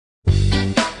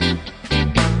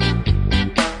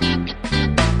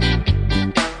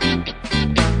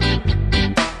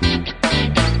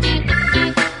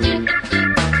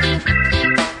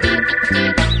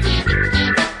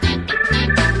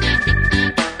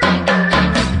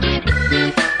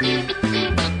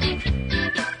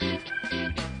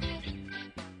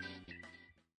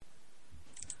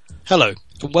Hello,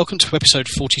 and welcome to episode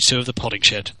 42 of The Podding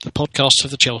Shed, the podcast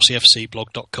of the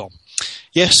ChelseaFCblog.com.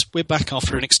 Yes, we're back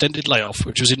after an extended layoff,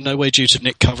 which was in no way due to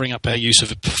Nick covering up our use of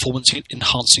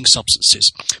performance-enhancing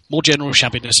substances, more general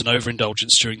shabbiness and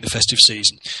overindulgence during the festive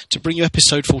season, to bring you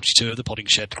episode 42 of The Podding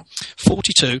Shed.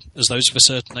 42, as those of a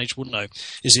certain age will know,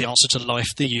 is the answer to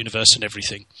life, the universe and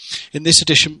everything. In this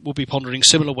edition, we'll be pondering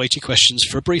similar weighty questions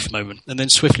for a brief moment, and then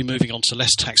swiftly moving on to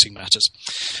less taxing matters,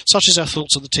 such as our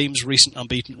thoughts on the team's recent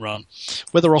unbeaten run,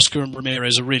 whether Oscar and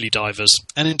Ramirez are really divers,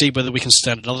 and indeed whether we can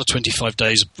stand another 25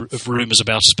 days of rumours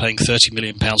about us paying £30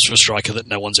 million for a striker that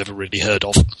no one's ever really heard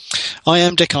of. I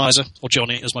am Dick Iser, or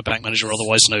Johnny, as my bank manager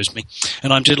otherwise knows me,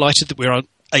 and I'm delighted that we're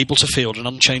able to field an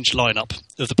unchanged lineup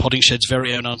of the Podding Shed's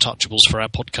very own untouchables for our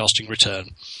podcasting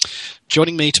return.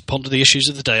 Joining me to ponder the issues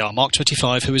of the day are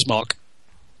Mark25, who is Mark.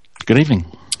 Good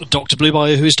evening. Dr.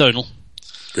 Bluebire, who is Donal.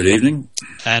 Good evening.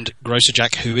 And Grocer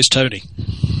Jack, who is Tony.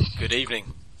 Good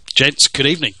evening. Gents, good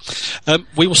evening.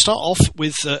 We will start off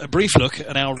with a brief look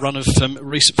at our run of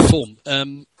recent form.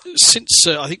 Since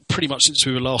I think pretty much since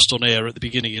we were last on air at the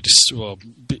beginning of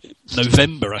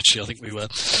November, actually, I think we were.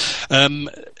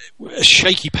 A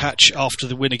shaky patch after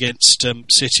the win against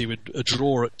City, with a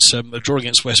draw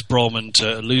against West Brom and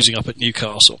losing up at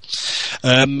Newcastle.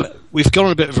 We've gone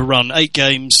on a bit of a run: 8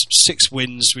 games, 6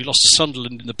 wins. We lost to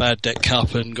Sunderland in the Bad Debt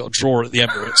Cup and got a draw at the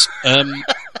Emirates.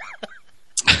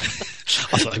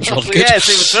 I thought it was rather good. Yes,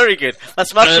 it was very good.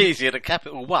 That's much easier than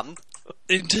Capital One.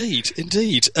 Indeed.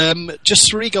 Just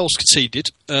 3 goals conceded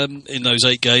in those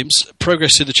 8 games.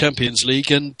 Progress in the Champions League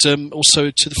and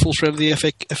also to the 4th round of the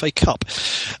FA Cup.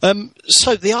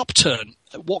 So the upturn,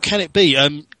 what can it be?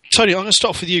 Tony, I'm going to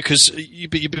start off with you because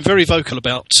you've been very vocal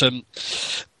about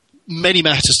many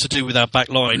matters to do with our back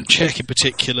line, Czech in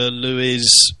particular,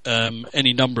 Luiz,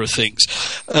 any number of things.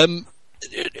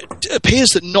 It appears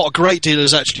that not a great deal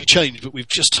has actually changed, but we've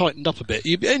just tightened up a bit.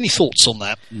 Any thoughts on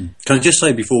that? Can I just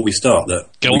say before we start that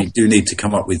we do need to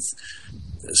come up with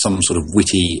some sort of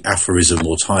witty aphorism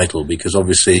or title, because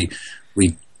obviously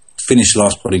we finished the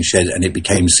last Podding Shed and it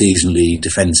became seasonally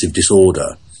defensive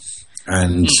disorder.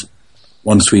 And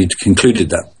once we'd concluded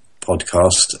that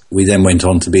podcast, we then went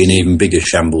on to be an even bigger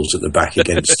shambles at the back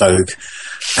against Stoke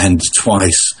and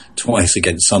twice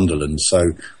against Sunderland.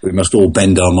 So we must all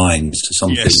bend our minds to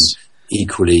something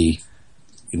equally,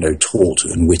 taut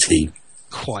and witty.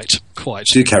 Quite.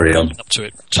 Do carry on. Up to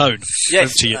it. Tone.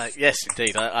 Yes, yes,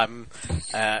 indeed. I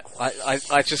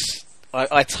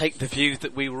take the view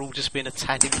that we were all just being a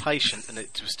tad impatient and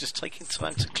it was just taking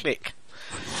time to click.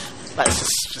 That's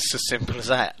just as simple as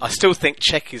that. I still think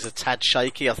Czech is a tad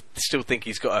shaky. I still think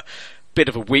he's got a bit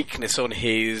of a weakness on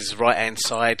his right-hand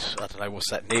side. I don't know, what's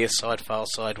that, near side, far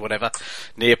side, whatever,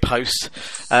 near post.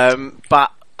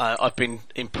 But I've been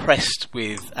impressed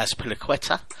with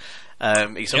Azpilicueta.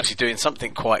 He's obviously doing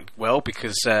something quite well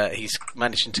because he's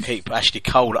managing to keep Ashley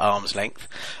Cole at arm's length.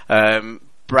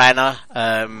 Branner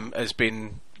has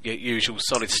been usual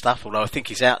solid stuff, although I think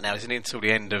he's out now, isn't he, until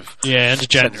the end of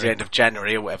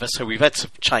January or whatever, so we've had to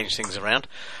change things around.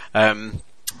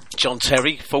 John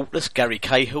Terry, faultless. Gary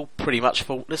Cahill, pretty much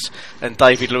faultless. And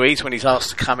David Luiz, when he's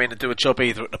asked to come in and do a job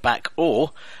either at the back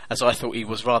or, as I thought he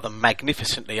was rather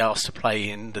magnificently asked to play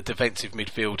in the defensive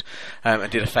midfield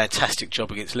and did a fantastic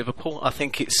job against Liverpool. I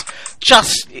think it's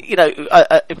just,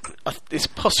 it's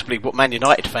possibly what Man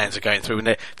United fans are going through,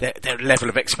 and their level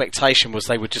of expectation was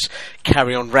they would just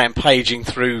carry on rampaging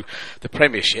through the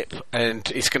Premiership, and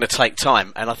it's going to take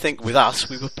time. And I think with us,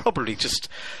 we were probably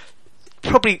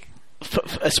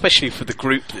especially for the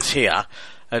group that's here,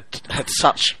 had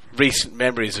such recent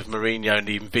memories of Mourinho and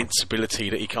the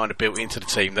invincibility that he kind of built into the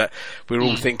team that we're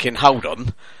all thinking, hold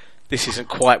on, this isn't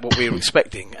quite what we were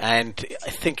expecting. And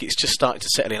I think it's just starting to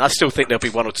settle in. I still think there'll be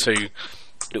 1 or 2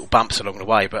 little bumps along the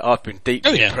way, but I've been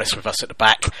deeply impressed with us at the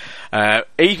back.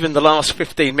 Even the last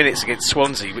 15 minutes against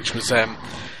Swansea, which was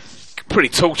pretty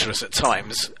torturous at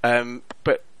times,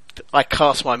 but I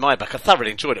cast my mind back. I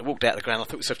thoroughly enjoyed it. Walked out of the ground. I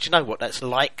thought to myself, do you know what? That's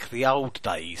like the old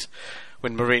days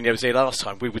when Mourinho was here last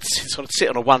time. We would sort of sit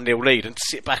on a 1-0 lead and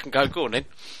sit back and go on then.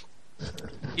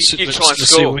 You try and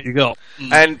score. See what you got.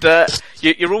 And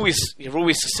you're always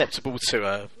susceptible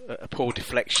to a poor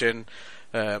deflection,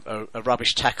 a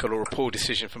rubbish tackle, or a poor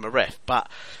decision from a ref. But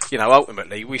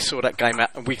ultimately we saw that game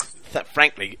out, and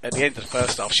frankly, at the end of the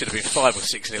first half, should have been 5 or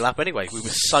 6-0 up anyway. We were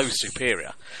so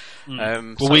superior.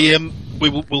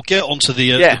 We'll get onto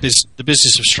the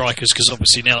business of strikers, because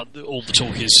obviously now all the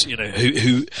talk is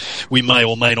who we may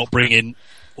or may not bring in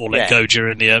or let go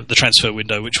during the transfer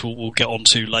window, which we'll get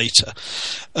onto later.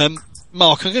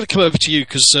 Mark, I'm going to come over to you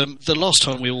because the last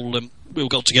time we all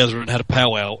got together and had a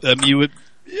powwow, you were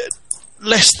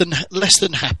less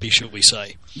than happy, shall we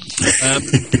say?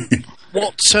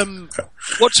 What's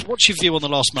your view on the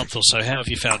last month or so? How have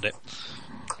you found it?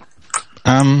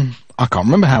 I can't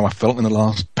remember how I felt in the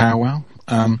last powwow,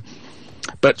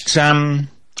 but I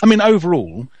mean,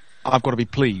 overall, I've got to be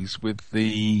pleased with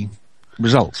the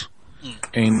results.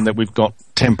 In that we've got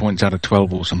 10 points out of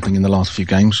 12 or something in the last few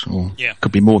games, or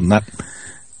could be more than that.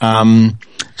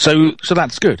 So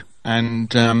that's good.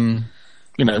 And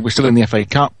we're still in the FA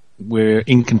Cup. We're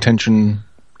in contention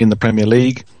in the Premier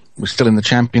League. We're still in the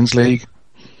Champions League.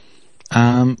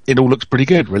 It all looks pretty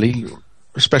good, really,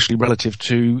 especially relative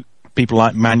to people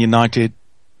like Man United,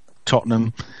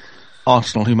 Tottenham,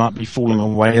 Arsenal, who might be falling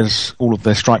away as all of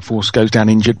their strike force goes down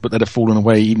injured, but that have fallen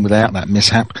away even without that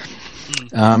mishap.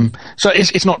 So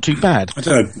it's not too bad. I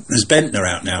don't know. Is Bentner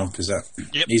out now? Because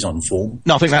he's on form.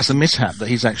 No, I think that's the mishap, that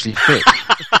he's actually fit.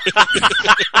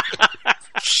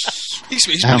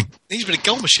 He's been a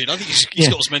goal machine. I think he's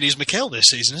got as many as Mikel this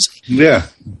season, hasn't he? Yeah.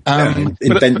 In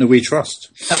Bentner we trust.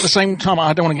 At the same time,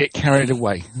 I don't want to get carried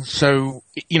away. So,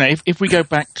 if we go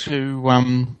back to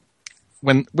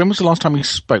when was the last time we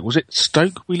spoke? Was it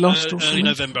Stoke we lost? Early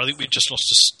November. I think we just lost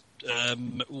to.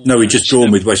 No, we just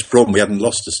drawn with West Brom. We hadn't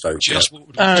lost to Stoke.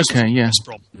 Okay, yeah. West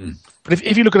Brom. But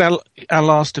if you look at our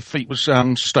last defeat was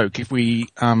Stoke. If we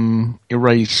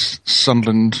erase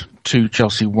Sunderland 2,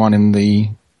 Chelsea 1 in the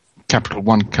Capital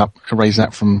One Cup, erase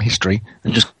that from history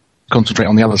and just concentrate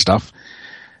on the other stuff.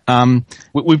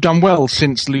 We've done well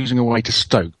since losing away to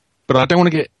Stoke, but I don't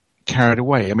want to get carried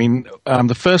away. I mean,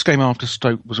 the first game after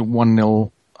Stoke was a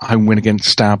 1-0 home win against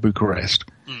Steaua Bucharest,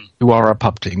 who are a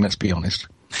pub team, let's be honest.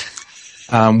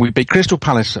 We beat Crystal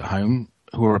Palace at home,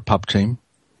 who are a pub team.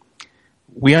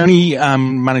 We only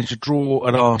managed to draw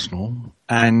at Arsenal,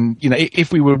 and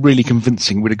if we were really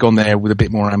convincing, we'd have gone there with a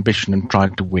bit more ambition and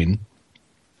tried to win.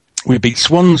 We beat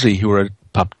Swansea, who are a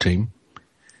pub team.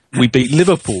 We beat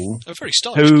Liverpool,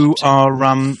 who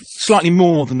are slightly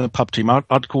more than a pub team.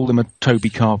 I'd call them a Toby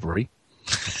Carvery.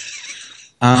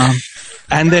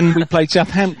 And then we played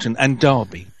Southampton and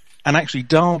Derby. And actually,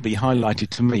 Derby highlighted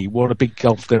to me what a big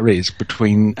gulf there is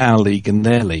between our league and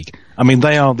their league. I mean,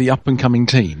 they are the up-and-coming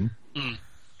team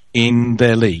in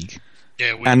their league.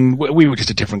 Yeah, and we were just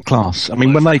a different class. I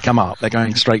mean, when they come up, they're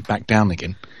going straight back down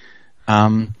again.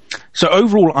 So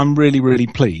overall, I'm really, really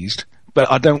pleased. But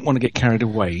I don't want to get carried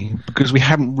away because we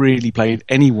haven't really played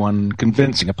anyone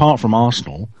convincing, apart from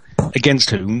Arsenal,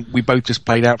 against whom we both just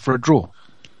played out for a draw.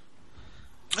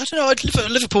 I don't know.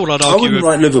 Liverpool, I'd argue, I wouldn't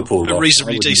write Liverpool a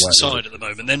reasonably decent side at the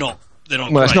moment. They're not.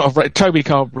 Well, it's not. Toby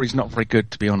Carvery's not very good,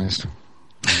 to be honest.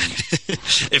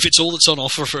 If it's all that's on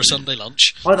offer for a Sunday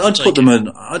lunch, I'd put them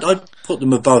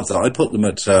above that. I'd put them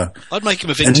at. I'd make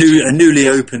them a newly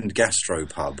opened gastro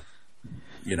pub.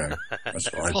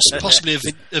 That's what possibly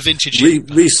a vintage.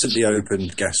 Recently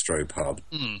opened gastro pub,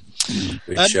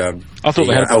 which I thought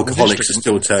they had alcoholics are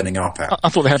still turning up at. I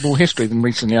thought they had more history than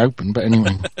recently opened, but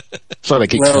anyway. So they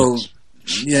keep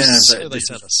yeah, so they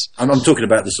tell us. I'm talking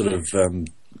about the sort of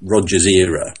Rodgers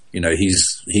era.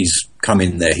 He's come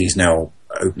in there. He's now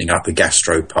opening up a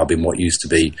gastro pub in what used to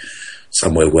be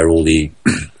somewhere where all the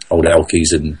old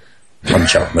alkies and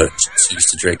punch-up merchants used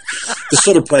to drink. The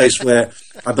sort of place where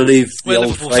I believe the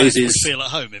old phrase is feel at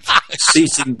home, in fact.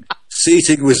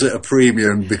 seating was at a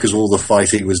premium because all the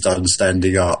fighting was done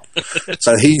standing up.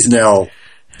 So he's now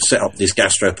set up this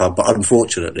gastropub, but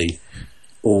unfortunately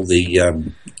all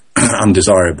the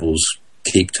undesirables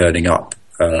keep turning up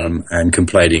and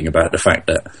complaining about the fact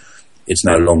that it's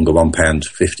no longer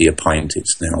 £1.50 a pint,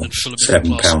 it's now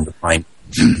 £7 a pint.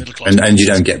 and you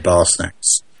don't get bar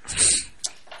snacks.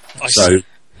 So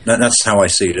that's how I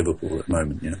see Liverpool at the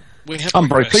moment. Yeah, I'm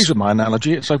very pleased with my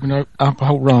analogy. It's opened up a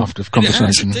whole raft of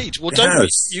conversation. It has indeed. Well,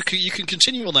 you can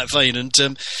continue on that vein, and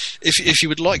if you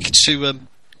would like to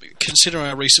consider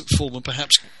our recent form and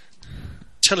perhaps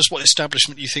tell us what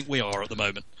establishment you think we are at the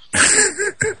moment.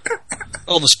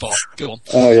 On the spot. Go on.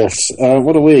 Oh yes.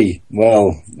 What are we?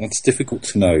 Well, that's difficult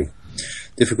to know.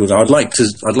 Difficult. I'd like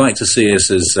to see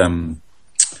us as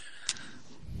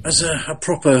a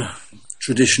proper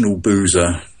traditional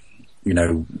boozer,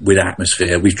 with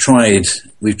atmosphere. We've tried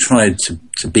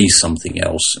to be something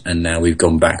else, and now we've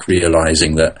gone back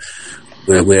realising that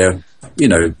we're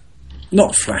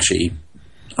not flashy,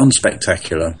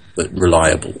 unspectacular, but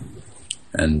reliable.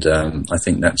 And I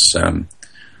think that's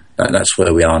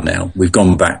where we are now. We've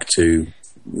gone back to,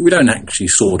 we don't actually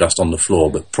sawdust on the floor,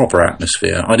 but proper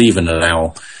atmosphere.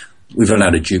 We've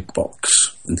allowed a jukebox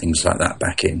and things like that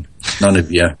back in. None of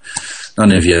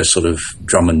your sort of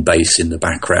drum and bass in the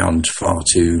background, far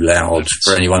too loud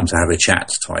for anyone to have a chat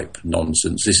type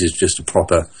nonsense. This is just a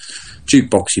proper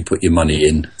jukebox you put your money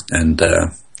in, and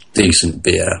decent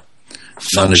beer.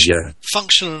 None of your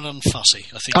functional and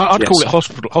unfussy. I think I'd call it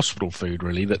hospital food.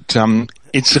 Really, that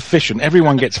it's sufficient.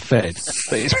 Everyone gets fed,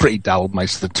 but it's pretty dull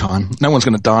most of the time. No one's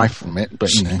going to die from it,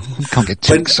 but you can't get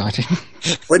too exciting.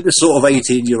 When the sort of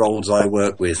 18-year-olds I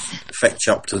work with fetch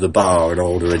up to the bar and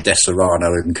order a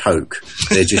Deserano and Coke,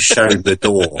 they're just shown the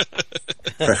door,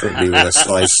 preferably with a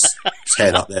size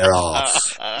 10 up their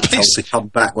arse. Told to come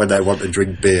back when they want to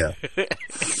drink beer.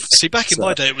 See, back in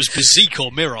my day, it was Bezique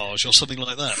or Mirage or something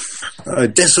like that.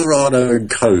 Deserano and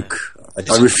Coke.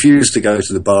 I refused to go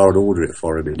to the bar and order it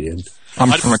for him in the end.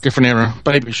 I'm from a different era.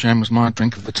 Baby Sham was my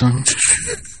drink of the time.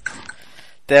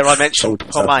 There I mentioned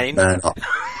Pomane.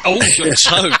 Oh, you're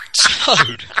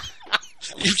Toad.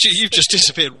 You've just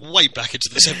disappeared way back into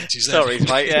the 70s there. Sorry,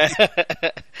 mate,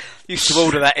 yeah. Used to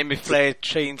order that in my flared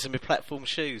jeans and my platform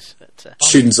shoes.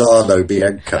 Shinzano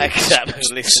Bianco. Exactly.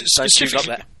 Listen, don't you got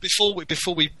that. Before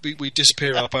we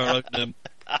disappear up our own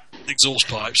exhaust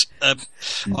pipes, I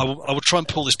will try and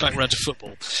pull this back around to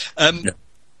football.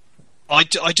 I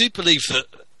do believe that.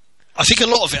 I think a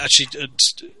lot of it actually.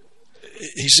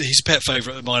 He's a pet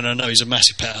favourite of mine. I know he's a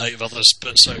massive pet hate of others,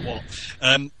 but so what?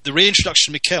 The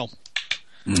reintroduction of Mikel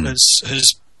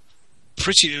has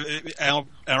pretty.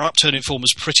 Our upturn in form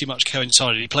has pretty much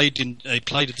coincided. He played in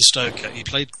the Stoke game. He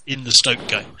played in the Stoke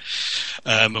game,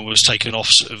 and was taken off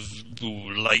sort of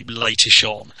late-ish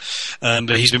on.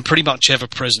 But he's been pretty much ever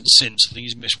present since. I think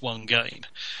he's missed one game,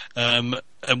 and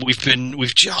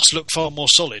we've just looked far more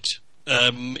solid.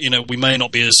 We may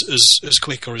not be as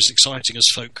quick or as exciting as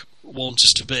folk want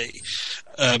us to be,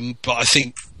 but I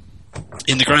think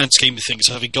in the grand scheme of things,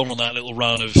 having gone on that little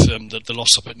run of the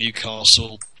loss up at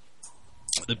Newcastle,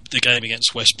 the game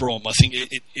against West Brom, I think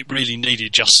it really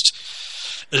needed, just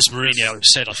as Mourinho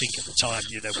said, I think at the time,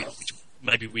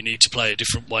 maybe we need to play a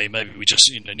different way. Maybe we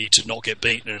just need to not get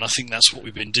beaten, and I think that's what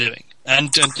we've been doing,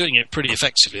 and doing it pretty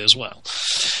effectively as well.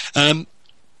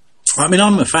 I mean,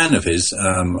 I'm a fan of his.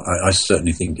 I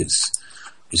certainly think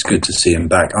it's good to see him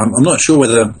back. I'm not sure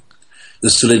whether the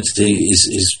solidity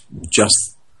is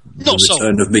just the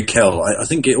return of Mikel. I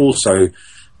think it also,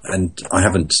 and I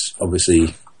haven't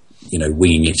obviously,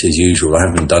 winging it as usual. I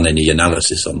haven't done any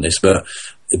analysis on this, but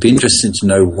it'd be interesting to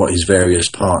know what his various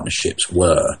partnerships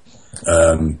were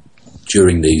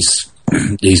during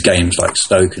these games like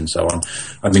Stoke and so on.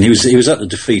 I mean, he was at the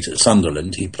defeat at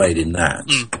Sunderland. He played in that,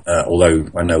 although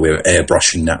I know we're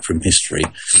airbrushing that from history.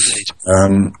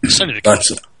 But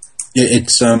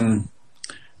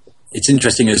it's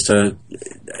interesting as to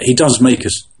he does make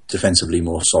us defensively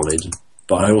more solid,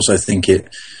 but I also think it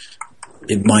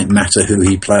might matter who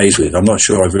he plays with. I'm not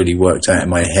sure I've really worked out in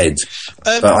my head,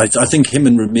 but I think him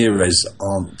and Ramirez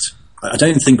aren't. I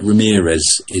don't think Ramirez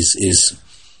is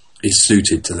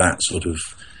suited to that sort of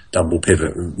double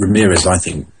pivot. Ramirez, I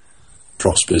think,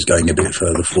 prospers going a bit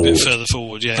further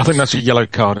forward. Yeah. I think that's a yellow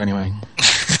card anyway.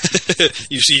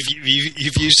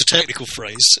 You've used a technical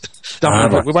phrase. We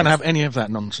won't have any of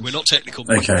that nonsense. We're not technical.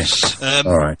 Okay.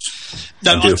 All right.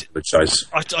 No, I do apologise.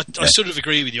 I sort of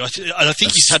agree with you. I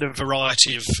think he's had a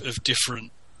variety of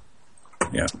different.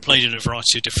 Yeah. Played in a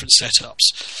variety of different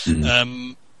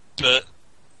setups. But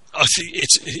I think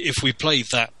if we played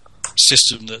that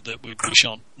system that we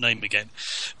shan't name again,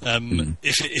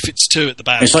 if it's two at the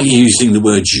back, it's like you're using the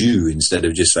word "jus" instead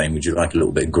of just saying, "Would you like a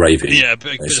little bit of gravy?" Yeah, a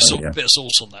bit of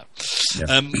sauce on that.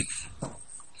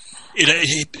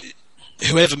 Yeah.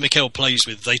 Whoever Mikel plays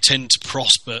with, they tend to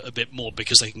prosper a bit more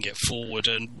because they can get forward,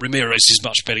 and Ramirez is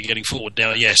much better getting forward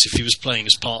now. Yes, if he was playing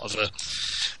as part of a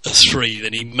three,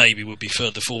 then he maybe would be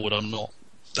further forward. I'm not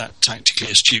that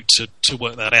tactically astute to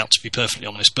work that out, to be perfectly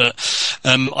honest, but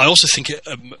I also think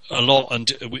a lot, and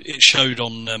it showed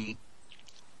on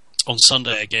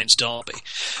Sunday against Derby.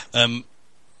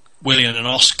 Willian and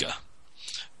Oscar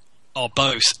are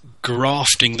both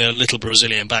grafting their little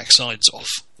Brazilian backsides off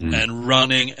and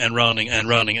running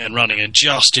and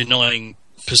just denying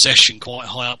possession quite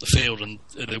high up the field, and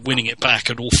they're winning it back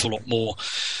an awful lot more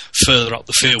further up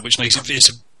the field, which makes it's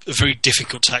a very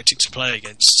difficult tactic to play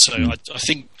against. So I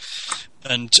think,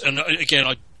 and again,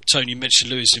 Tony, you mentioned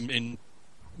Lewis in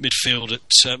midfield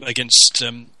against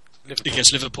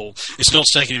Liverpool. It's not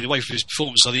taking it away from his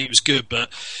performance. I think it was good,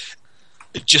 but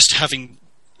just having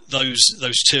those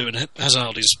two, and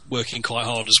Hazard is working quite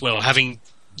hard as well. Having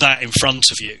that in front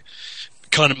of you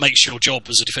kind of makes your job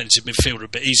as a defensive midfielder a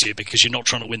bit easier because you're not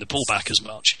trying to win the ball back as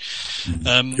much.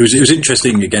 It was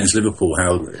interesting against Liverpool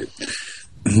how,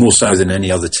 more so than any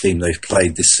other team they've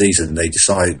played this season, it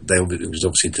was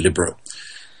obviously a deliberate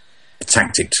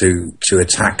tactic to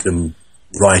attack them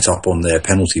right up on their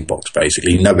penalty box,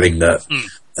 basically, knowing that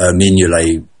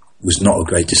Mignolet was not a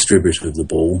great distributor of the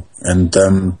ball, and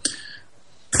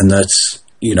that's,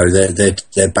 you know,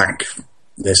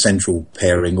 their central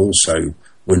pairing also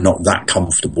were not that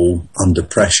comfortable under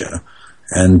pressure,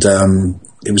 and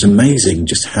it was amazing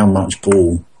just how much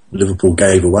ball Liverpool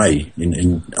gave away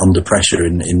in under pressure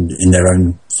in their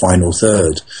own final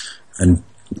third, and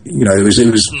you know, it was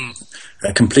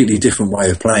a completely different way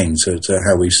of playing to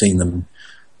how we've seen them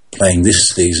playing this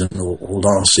season or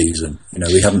last season. You know,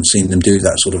 we haven't seen them do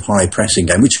that sort of high pressing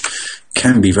game, which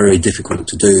can be very difficult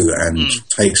to do and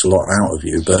takes a lot out of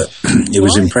you, but it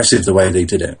was impressive the way they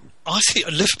did it. I think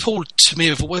Liverpool, to me,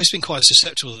 have always been quite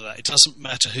susceptible to that. It doesn't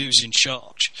matter who's in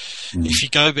charge. If you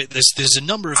go a bit, there's a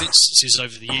number of instances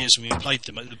over the years when we played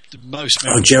them. The most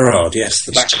Gerrard, yes,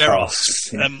 the back pass.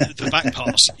 The back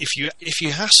pass. If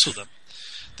you hassle them,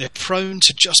 they're prone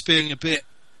to just being a bit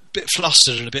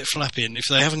flustered and a bit flappy. And if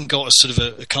they haven't got a sort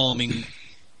of a calming,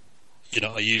 you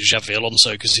know, I use Xavi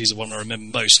Alonso because he's the one I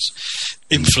remember most,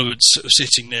 influence sort of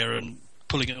sitting there and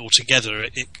pulling it all together.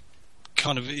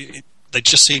 They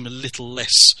just seem a little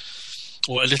less,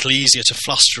 or a little easier to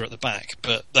fluster at the back,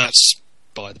 but that's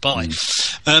by the by.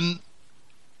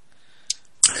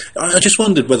 I just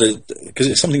wondered whether, because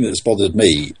it's something that's bothered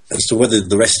me, as to whether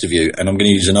the rest of you, and I'm going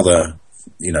to use another,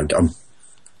 you know, I'm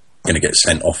going to get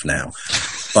sent off now,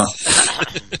 but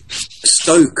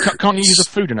Stoke... Can't you use a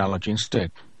food analogy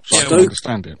instead? So I don't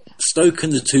understand it. Stoke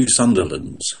and the two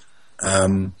Sunderlands...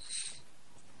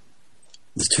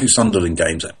 the two Sunderland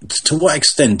games, to what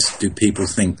extent do people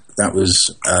think that was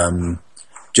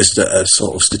just a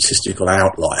sort of statistical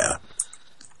outlier,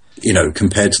 you know,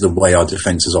 compared to the way our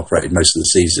defence has operated most of the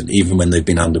season? Even when they've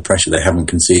been under pressure, they haven't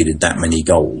conceded that many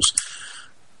goals.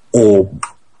 Or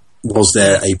was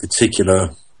there a particular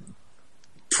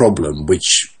problem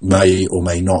which may or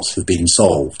may not have been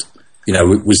solved? You know,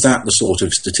 was that the sort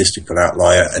of statistical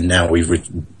outlier, and now we've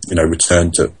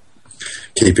returned to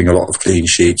keeping a lot of clean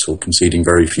sheets or conceding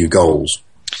very few goals?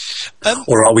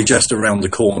 Or are we just around the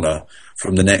corner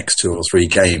from the next 2 or 3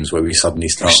 games where we suddenly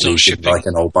start losing like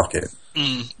an old bucket?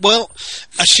 Well,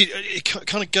 actually, it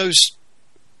kind of goes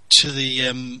to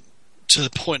the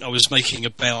point I was making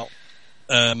about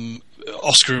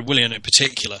Oscar and Willian in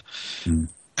particular,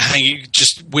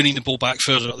 just winning the ball back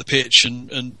further up the pitch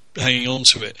and hanging on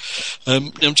to it.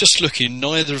 I'm just looking,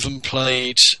 neither of them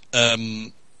played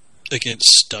against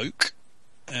Stoke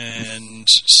and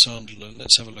Sunderland.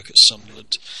 Let's have a look at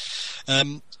Sunderland.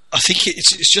 I think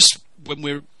it's just when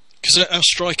because our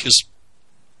strikers,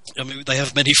 I mean, they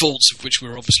have many faults of which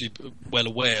we're obviously well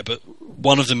aware, but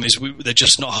one of them is they're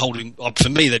just not holding. For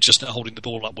me, they're just not holding the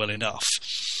ball up well enough.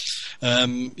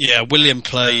 William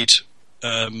played.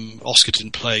 Oscar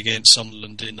didn't play against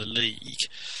Sunderland in the league.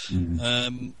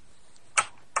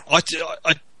 I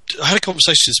had a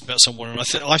conversation about someone, and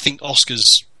I think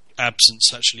Oscar's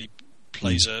absence actually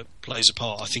plays a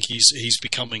part. I think he's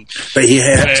becoming. But he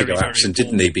had to go absent,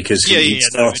 didn't he? Because he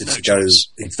started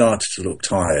to look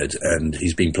tired, and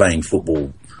he's been playing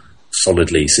football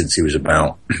solidly since he was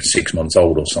about 6 months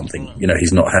old or something. You know,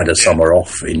 he's not had a summer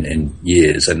off in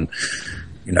years, and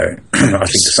you know, I think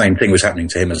the same thing was happening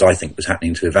to him as I think was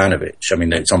happening to Ivanovic. I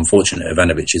mean, it's unfortunate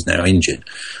Ivanovic is now injured,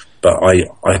 but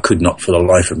I could not for the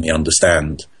life of me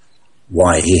understand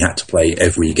why he had to play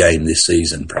every game this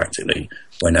season practically,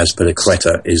 when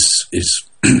Azpilicueta is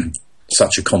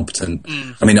such a competent...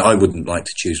 I mean, I wouldn't like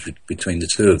to choose between the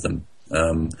two of them,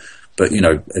 but, you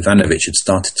know, Ivanovic had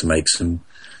started to make some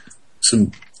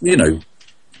you know,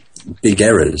 big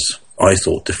errors, I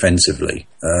thought, defensively,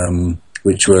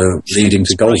 which were leading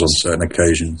to goals on certain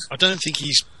occasions. I don't think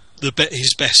he's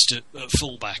his best at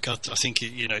fullback. I think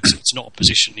it's not a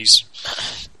position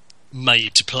he's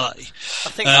made to play. I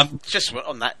think just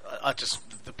on that,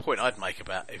 the point I'd make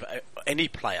about if any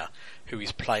player who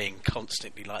is playing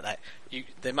constantly like that,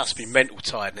 there must be mental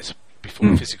tiredness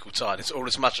before physical tiredness, or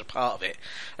as much a part of it.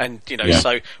 And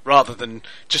so rather than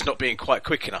just not being quite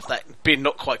quick enough, that being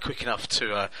not quite quick enough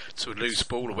to lose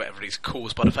ball or whatever is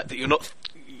caused by the fact that you're not.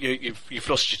 You've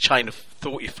lost your chain of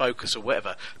thought, your focus, or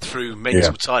whatever through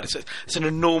mental tiredness. It's an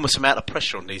enormous amount of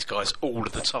pressure on these guys all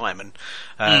of the time, and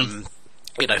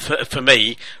for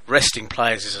me, resting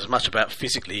players is as much about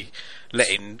physically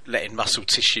letting muscle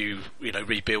tissue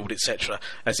rebuild, etc.,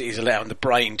 as it is allowing the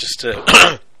brain just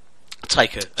to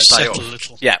take a day off. A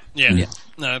little. Yeah.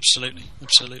 No, absolutely.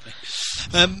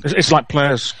 It's like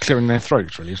players clearing their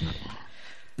throats, really, isn't it?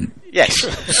 Yes,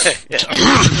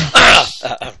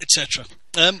 etc.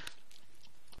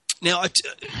 Now,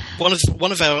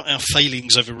 one of our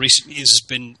failings over recent years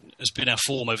has been our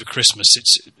form over Christmas.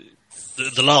 It's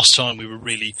the last time we were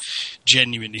really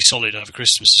genuinely solid over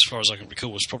Christmas, as far as I can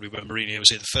recall, was probably when Mourinho was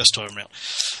here the first time around.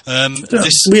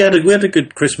 We had a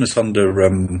good Christmas under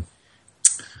the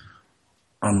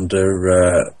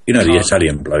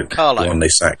Italian bloke, Carlo. the one they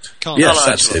sacked. Carlo. Yes,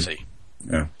 Carlo that's Ancelotti. him.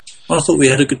 Yeah. Well, I thought we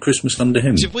had a good Christmas under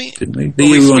him, didn't we? The Well,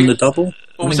 year we won the double?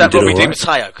 Or was that Robbie Di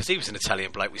Matteo? Because he was an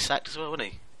Italian bloke we sacked as well,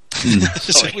 wasn't he?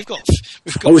 So we've got.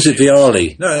 Oh, was it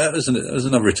Vialli? No, that was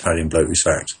another Italian bloke we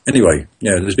sacked. Anyway,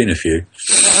 yeah, there's been a few.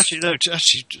 Actually,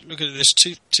 look at this.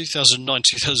 2009,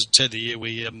 2010, the year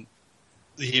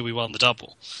we won the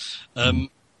double.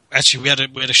 Actually, we had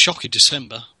a shock in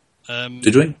December.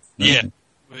 Did we? No. Yeah,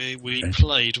 we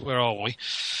played. Where are we?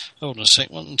 Hold on a sec.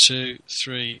 1, 2,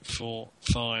 3, 4,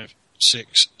 5,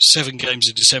 6, 7 games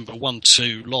in December. 1,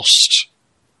 2, lost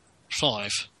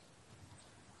 5.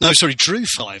 No, sorry, drew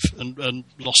 5 and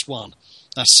lost 1.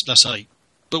 That's 8.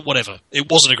 But whatever, it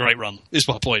wasn't a great run. Is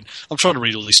my point. I'm trying to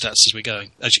read all these stats as we're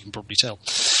going, as you can probably tell.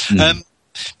 But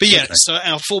yeah, okay. So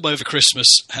our form over Christmas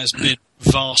has been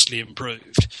vastly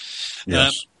improved,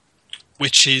 yes.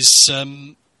 Which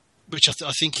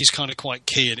I think is kind of quite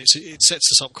key, and it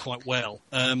sets us up quite well.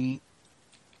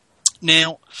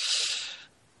 Now.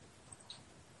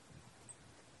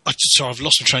 I've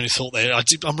lost my train of thought there.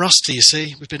 I'm rusty, you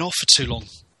see. We've been off for too long.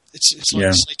 It's like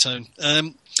acetone.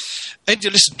 And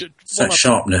listen, that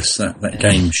sharpness, that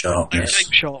game sharpness.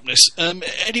 Game sharpness.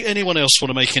 Anyone else want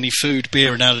to make any food,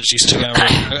 beer analogies to our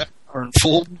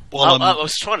form? I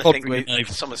was trying to think.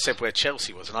 Someone said where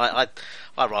Chelsea was, and I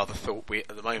rather thought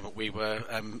at the moment we were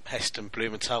Heston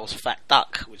Blumenthal's Fat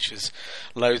Duck, which is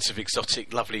loads of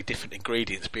exotic, lovely, different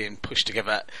ingredients being pushed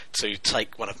together to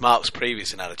take one of Mark's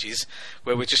previous analogies,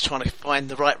 where we're just trying to find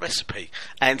the right recipe.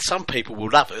 And some people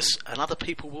will love us, and other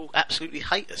people will absolutely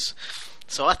hate us.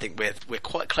 So I think we're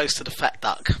quite close to the Fat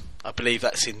Duck. I believe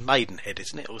that's in Maidenhead,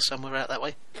 isn't it, or somewhere out that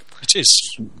way? It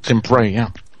is. It's in Bray,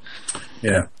 yeah.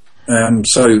 Yeah.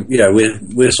 So yeah,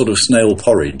 we're sort of snail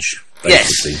porridge.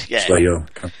 Basically. Yes, yeah. That's where you're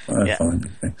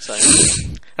fine. Okay. So,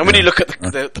 and when you look at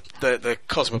the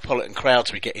cosmopolitan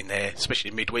crowds we get in there, especially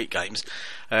in midweek games,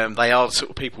 they are the sort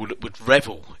of people that would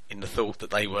revel in the thought that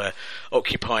they were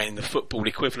occupying the football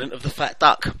equivalent of the Fat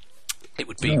Duck. It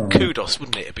would be kudos,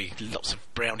 wouldn't it? It'd be lots of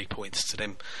brownie points to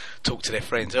them. Talk to their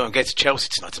friends. Oh, I'm going to Chelsea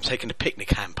tonight. I'm taking a picnic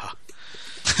hamper.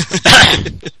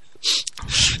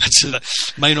 That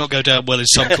may not go down well in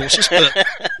some courses, but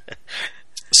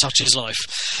such is life.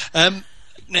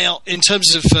 Now, in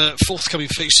terms of forthcoming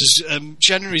fixtures,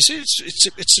 January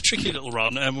it's a tricky little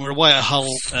run. We're away at Hull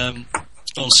on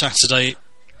Saturday.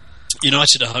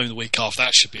 United at home the week after.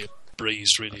 That should be a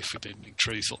breeze, really, if we're being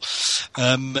truthful.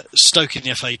 Stoke in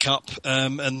the FA Cup,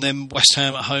 and then West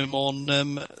Ham at home on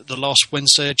the last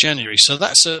Wednesday of January. So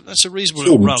that's a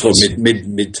reasonable run. Sort of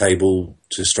mid-table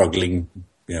to struggling.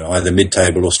 Either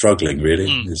mid-table or struggling, really.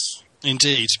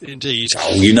 Indeed.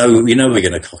 Oh, you know we're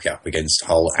going to cock up against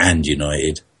Hull and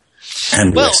United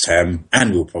and West Ham,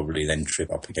 and we'll probably then trip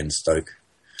up against Stoke.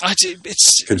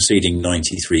 It's conceding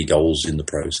 93 goals in the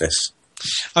process.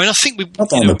 I mean, I think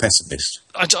I'm a pessimist.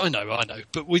 I know,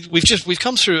 but we've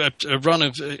come through a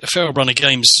fair run of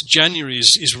games. January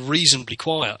is reasonably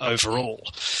quiet overall,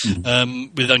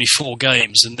 with only 4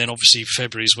 games, and then obviously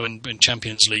February is when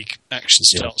Champions League action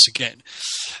starts again.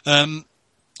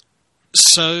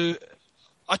 So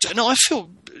I don't know. I feel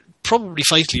probably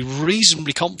fatally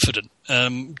reasonably confident,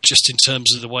 just in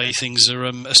terms of the way things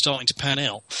are starting to pan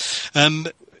out.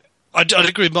 I'd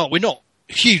agree with Mark. We're not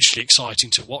hugely exciting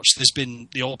to watch. There's been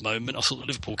the odd moment. I thought the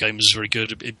Liverpool game was very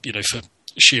good, for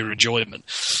sheer enjoyment.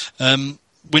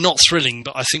 We're not thrilling,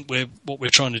 but I think what we're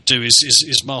trying to do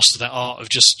is master that art of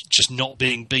just not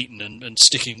being beaten and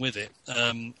sticking with it.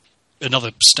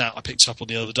 Another stat I picked up on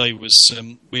the other day was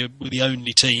we're the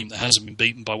only team that hasn't been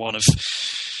beaten by one of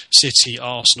City,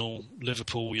 Arsenal,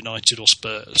 Liverpool, United or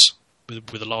Spurs, with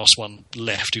the last one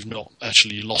left who've not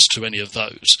actually lost to any of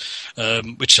those,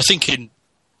 which I think in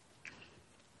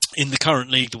the current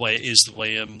league, the way it is, the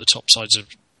way the top sides are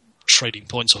trading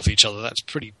points off each other, that's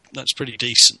pretty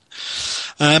decent.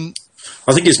 I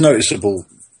think it's noticeable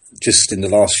just in the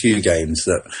last few games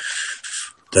that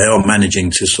they are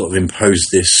managing to sort of impose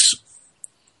this,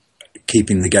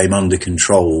 keeping the game under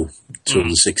control till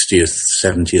the 60th,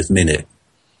 70th minute,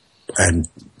 and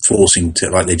forcing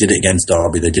like they did it against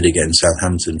Derby, they did it against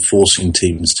Southampton, forcing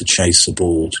teams to chase the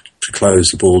ball, to close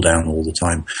the ball down all the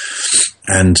time.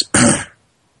 And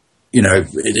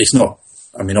it's not.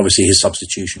 I mean, obviously his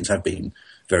substitutions have been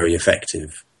very effective,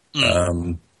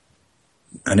 and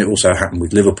it also happened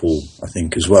with Liverpool, I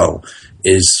think, as well.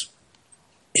 Is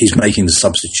he's making the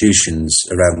substitutions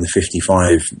around the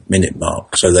 55-minute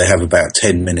mark, so they have about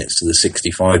 10 minutes to the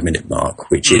 65-minute mark,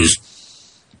 which is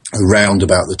around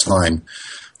about the time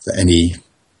that any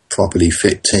properly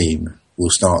fit team will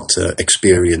start to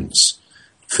experience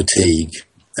fatigue,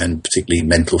 and particularly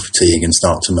mental fatigue, and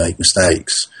start to make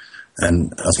mistakes.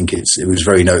 And I think it was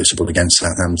very noticeable against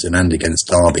Southampton and against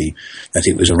Derby that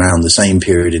it was around the same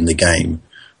period in the game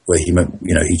where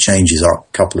he changes up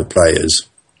a couple of players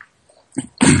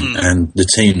and the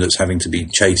team that's having to be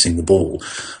chasing the ball.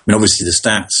 I mean, obviously the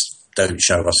stats don't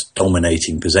show us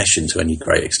dominating possession to any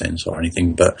great extent or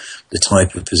anything, but the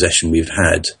type of possession we've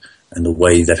had and the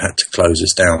way they've had to close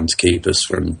us down to keep us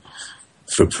from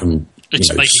scoring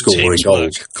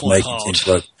goals, making teams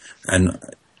work. And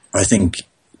I think,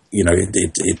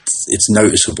 it's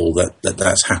noticeable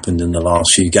that's happened in the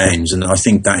last few games, and I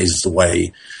think that is the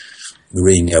way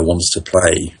Mourinho wants to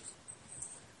play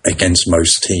against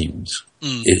most teams.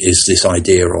 It is this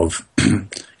idea of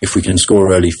if we can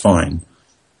score early, fine,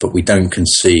 but we don't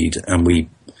concede and we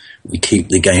keep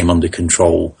the game under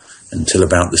control until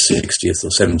about the 60th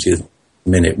or 70th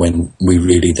minute, when we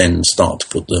really then start to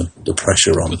put the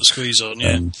pressure on. Put the squeeze on,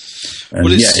 yeah.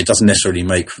 It doesn't necessarily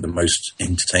make for the most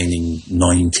entertaining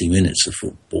 90 minutes of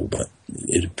football, but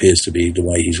it appears to be the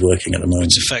way he's working at the moment.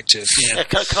 It's effective, yeah.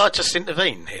 Can I just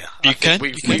intervene here? You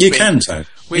can, so.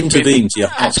 Intervene to your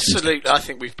heart's absolutely, I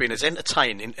think we've been as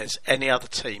entertaining as any other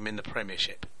team in the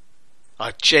Premiership.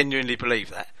 I genuinely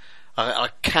believe that. I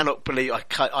cannot believe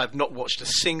I've not watched a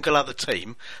single other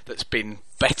team that's been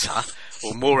better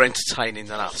or more entertaining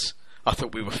than us. I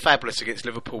thought we were fabulous against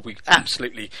Liverpool. We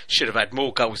absolutely should have had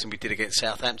more goals than we did against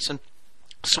Southampton.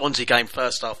 Swansea game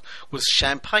first half was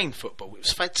champagne football. It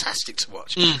was fantastic to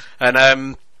watch, and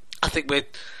I think we're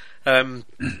doing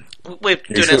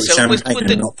ourselves.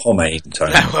 We're not pomade.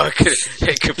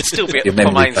 It could still be at the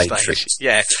pomade stage.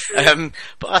 Yeah,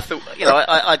 but I thought,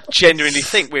 I genuinely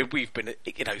think we've been,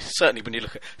 certainly when you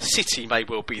look at City, may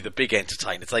well be the big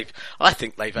entertainers. I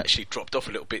think they've actually dropped off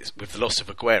a little bit with the loss of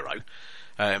Aguero,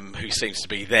 who seems to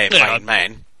be their main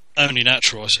man. Only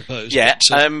natural, I suppose. Yeah,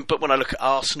 but when I look at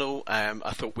Arsenal,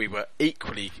 I thought we were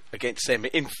equally against them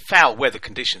in foul weather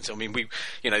conditions. I mean,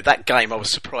 that game I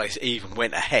was surprised it even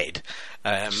went ahead.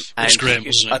 And grim,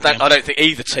 wasn't it? I don't think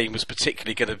either team was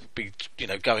particularly going to be,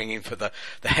 going in for the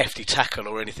hefty tackle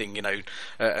or anything,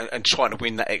 and trying to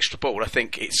win that extra ball. I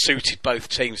think it suited both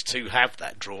teams to have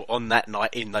that draw on that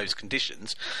night in those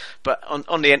conditions. But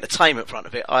on the entertainment front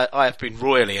of it, I have been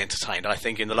royally entertained, I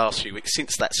think, in the last few weeks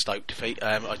since that Stoke defeat.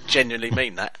 I genuinely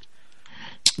mean that.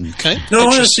 Okay. No,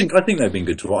 I think they've been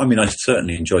good to watch. I mean, I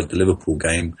certainly enjoyed the Liverpool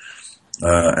game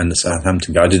and the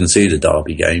Southampton game. I didn't see the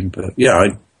Derby game, but yeah, I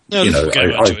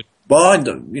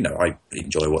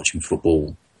enjoy watching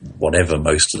football, whatever,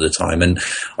 most of the time. And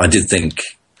I did think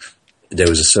there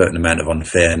was a certain amount of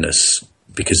unfairness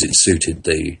because it suited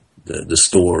the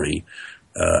story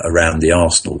around the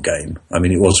Arsenal game. I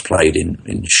mean, it was played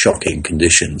in shocking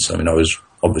conditions. I mean, I was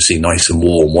obviously nice and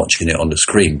warm watching it on the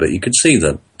screen, but you could see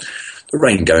the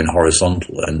rain going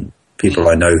horizontal, and people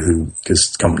I know who, because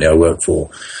the company I work for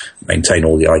maintain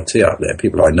all the IT up there,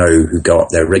 people I know who go up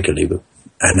there regularly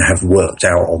and have worked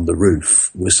out on the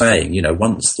roof were saying,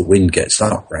 once the wind gets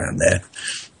up around there,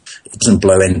 it doesn't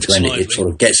blow end to end, it sort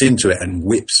of gets into it and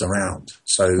whips around.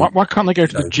 So why can't they go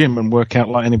to the gym and work out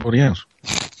like anybody else?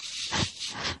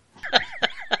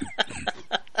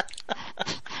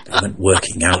 They weren't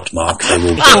working out, Mark. They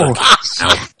were working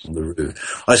out on the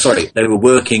roof. They were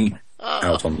working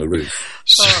out on the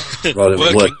roof rather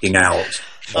than working out.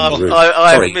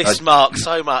 I miss Mark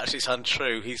so much, it's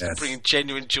untrue. He's bringing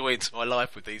genuine joy into my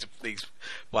life with these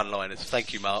one-liners.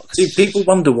 Thank you, Mark. See, people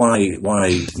wonder why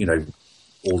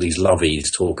all these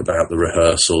lovies talk about the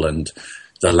rehearsal and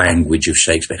the language of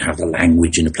Shakespeare, have the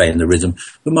language in the play and the rhythm.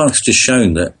 But Mark's just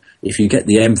shown that if you get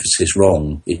the emphasis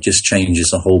wrong, it just changes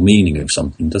the whole meaning of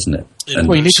something, doesn't it? You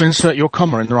need to insert your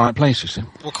comma in the right place, you see.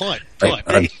 Well, quite.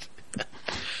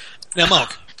 Now,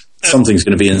 Mark. Something's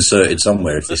going to be inserted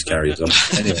somewhere if this carries on.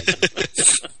 Anyway.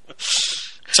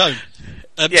 Tone.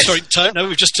 Yes. Sorry, Tone. No,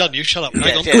 we've just done you. Shut up.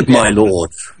 Hang on. Good my lord.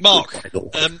 Mark.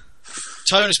 Tone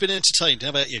has been entertained. How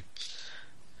about you?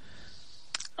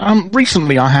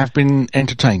 Recently, I have been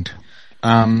entertained.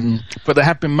 But there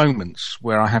have been moments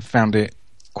where I have found it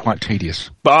quite tedious.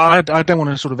 But I don't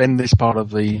want to sort of end this part of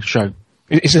the show.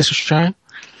 Is this a show?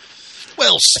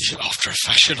 Well, after a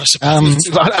fashion, I suppose.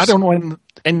 I don't want to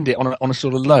end it on a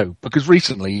sort of low, because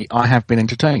recently I have been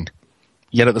entertained.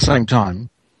 Yet at the same time,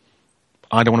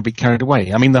 I don't want to be carried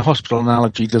away. I mean, the hospital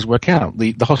analogy does work out.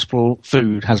 The hospital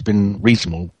food has been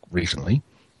reasonable recently,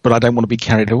 but I don't want to be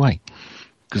carried away,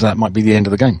 because that might be the end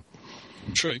of the game.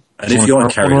 True. And if you're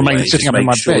carried away, just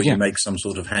make sure you make some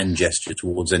sort of hand gesture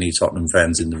towards any Tottenham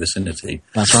fans in the vicinity.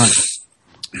 That's right.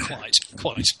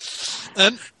 quite.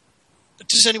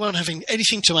 Does anyone have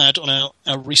anything to add on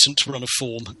our recent run of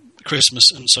form,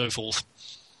 Christmas and so forth?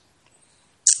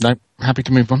 No, happy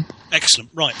to move on. Excellent.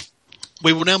 Right.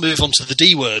 We will now move on to the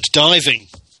D word, diving.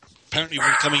 Apparently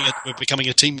we're becoming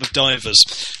a team of divers.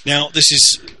 Now, this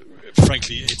is,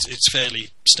 frankly, it's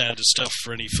fairly standard stuff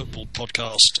for any football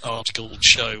podcast, article,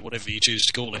 show, whatever you choose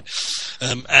to call it.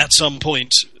 At some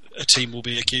point, a team will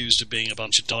be accused of being a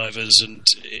bunch of divers, and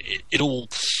it all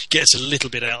gets a little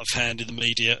bit out of hand in the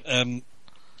media. I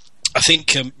think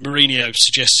Mourinho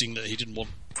suggesting that he didn't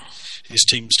want his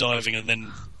teams diving and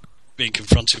then being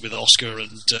confronted with Oscar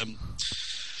and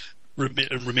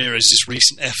Ramirez's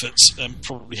recent efforts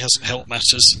probably hasn't helped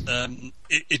matters.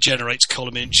 It generates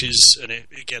column inches and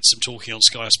it gets them talking on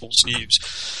Sky Sports News.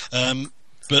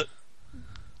 But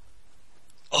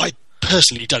I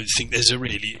personally don't think there's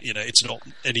it's not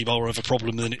any more of a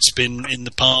problem than it's been in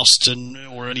the past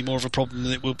or any more of a problem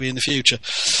than it will be in the future.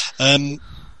 Tone,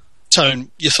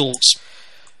 your thoughts?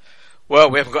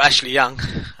 Well, we haven't got Ashley Young,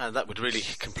 and that would really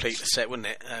complete the set, wouldn't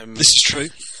it? This is true.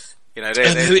 You know,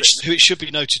 who it should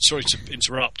be noted, sorry to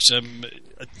interrupt, how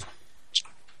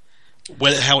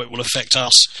it will affect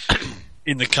us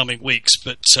in the coming weeks,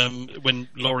 but when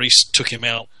Lloris took him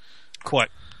out quite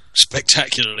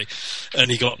spectacularly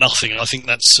and he got nothing, I think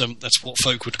that's what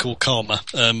folk would call karma.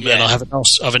 And I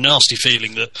have a nasty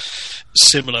feeling that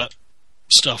similar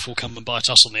stuff will come and bite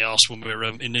us on the arse when we're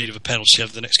in need of a penalty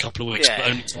over the next couple of weeks, but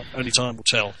only time will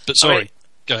tell. But sorry,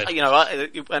 go ahead. You know,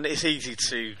 and it's easy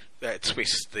to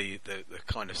twist the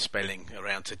kind of spelling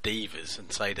around to divas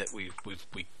and say that we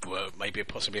were maybe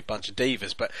possibly a bunch of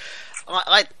divas, but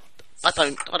I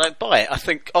don't buy it. I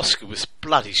think Oscar was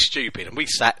bloody stupid, and we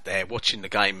sat there watching the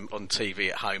game on TV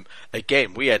at home.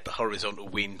 Again, we had the horizontal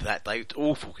wind that day,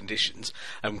 awful conditions,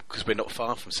 because we're not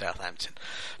far from Southampton.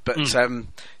 But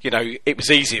you know, it was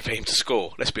easier for him to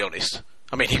score. Let's be honest.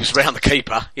 I mean, he was round the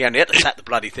keeper. He only had to tap the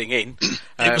bloody thing in.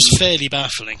 It was fairly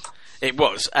baffling. It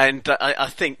was, and I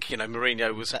think, you know,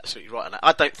 Mourinho was absolutely right on that.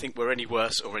 I don't think we're any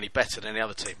worse or any better than any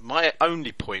other team. My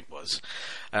only point was,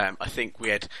 I think we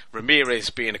had Ramirez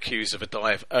being accused of a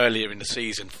dive earlier in the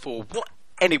season for what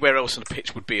anywhere else on the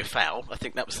pitch would be a foul. I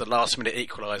think that was the last-minute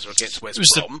equaliser against West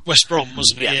Brom. The West Brom,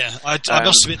 wasn't it? Yeah. I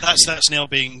must admit that's now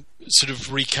being sort of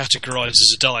recategorised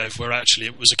as a dive, where actually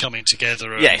it was a coming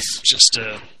together. Yes, just.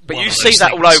 But you see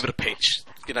that all over the pitch.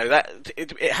 You know, that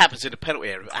it happens in the penalty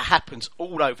area. It happens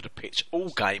all over the pitch, all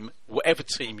game, whatever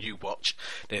team you watch.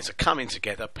 There's a coming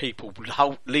together. People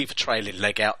leave a trailing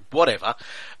leg out, whatever,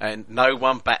 and no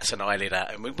one bats an eyelid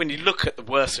at. And when you look at the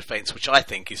worst offence, which I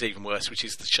think is even worse, which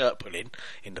is the shirt pulling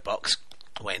in the box,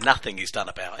 where nothing is done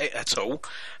about it at all.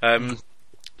 But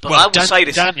I will say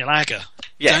this: Daniel Agger.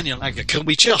 Yeah. Daniel Agger. Can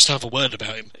we just have a word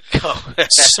about him?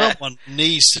 Someone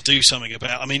needs to do something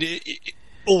about. I mean.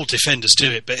 All defenders do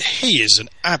it, but he is an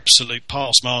absolute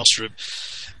pass master of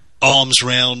arms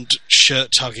round,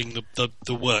 shirt tugging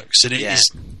the works, and it is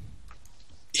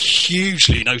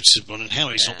hugely noticeable. And how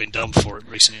he's not been done for it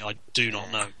recently, I do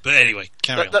not know. But anyway,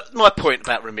 carry on. My point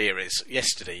about Ramirez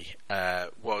yesterday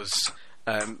was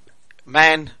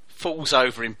man falls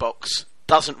over in box,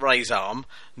 doesn't raise arm.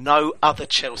 No other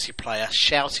Chelsea player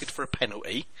shouted for a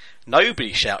penalty.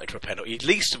 Nobody shouted for a penalty,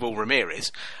 least of all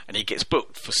Ramirez, and he gets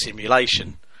booked for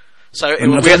simulation. So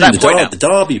we're at that point now. The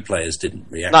Derby players didn't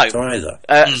react either.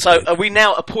 So are we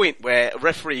now at a point where a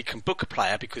referee can book a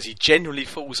player because he genuinely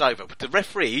falls over? But the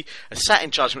referee has sat in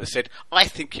judgment and said, I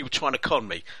think you were trying to con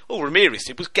me. All Ramirez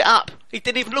did was get up. He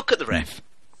didn't even look at the ref.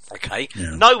 Okay,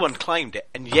 no one claimed it,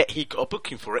 and yet he got a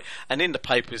booking for it. And in the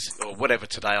papers or whatever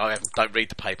today, I don't read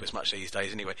the papers much these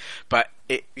days anyway. But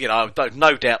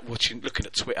no doubt looking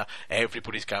at Twitter,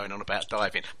 everybody's going on about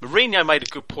diving. Mourinho made a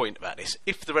good point about this.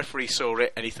 If the referee saw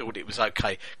it and he thought it was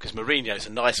okay, because Mourinho's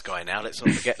a nice guy now. Let's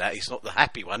not forget that he's not the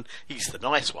happy one; he's the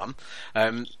nice one.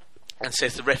 And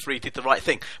says the referee did the right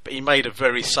thing. But he made a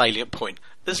very salient point.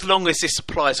 As long as this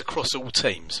applies across all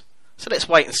teams, so let's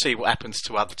wait and see what happens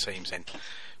to other teams then.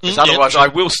 Because otherwise I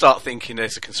will start thinking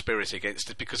there's a conspiracy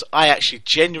against it, because I actually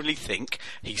genuinely think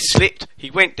he slipped, he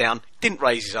went down, didn't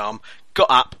raise his arm, got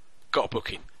up, got a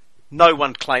booking. No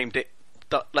one claimed it.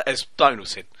 As Donald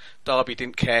said, Derby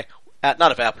didn't care.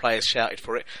 None of our players shouted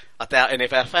for it. I doubt any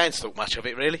of our fans thought much of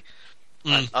it, really.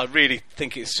 I really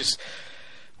think it's just...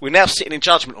 We're now sitting in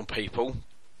judgment on people,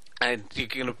 and you're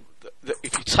gonna,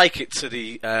 if you take it to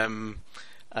the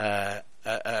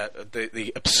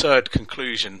absurd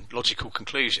conclusion, logical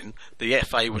conclusion, the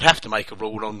FA would have to make a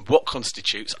rule on what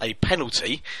constitutes a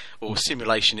penalty or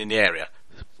simulation in the area.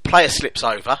 Player slips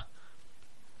over,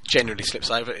 generally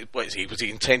slips over. What is he? Was he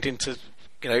intending to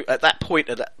at that point,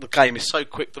 the game is so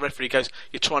quick, the referee goes,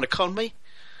 "You're trying to con me."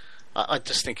 I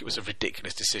just think it was a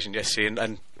ridiculous decision, Jesse,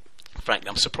 and frankly,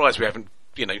 I'm surprised we haven't,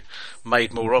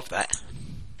 made more of that.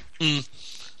 Mm.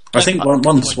 I think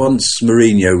once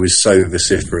Mourinho was so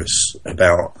vociferous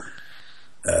about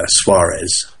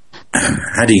Suarez,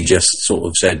 had he just sort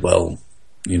of said, "Well,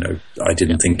 I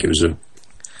didn't think it was a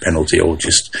penalty," or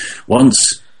just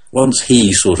once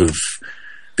he sort of,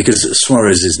 because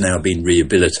Suarez has now been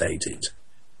rehabilitated,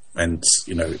 and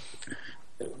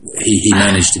he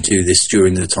managed to do this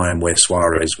during the time where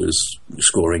Suarez was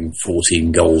scoring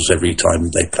 14 goals every time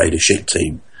they played a shit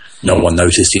team. No one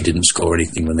noticed he didn't score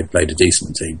anything when they played a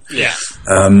decent team. Yeah.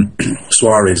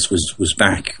 Suarez was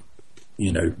back,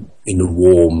 in the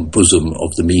warm bosom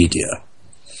of the media,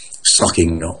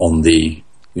 sucking on the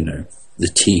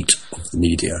teat of the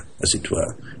media, as it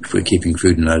were, if we're keeping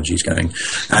food analogies going.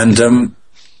 And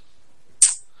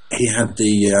he had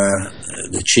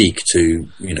the cheek to,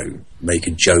 make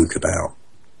a joke about,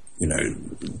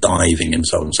 diving and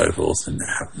so on and so forth, and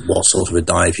what sort of a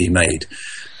dive he made.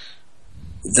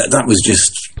 That was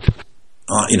just,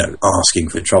 asking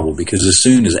for trouble, because as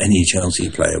soon as any Chelsea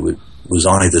player was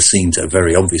either seen to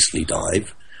very obviously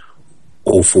dive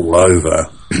or fall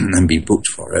over and be booked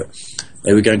for it,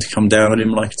 they were going to come down on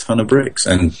him like a ton of bricks.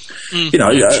 And,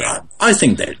 I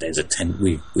think there's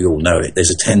we all know it,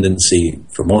 there's a tendency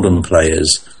for modern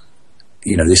players,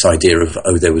 this idea of,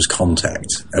 there was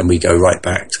contact, and we go right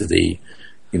back to the,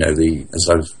 as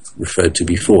I've referred to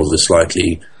before, the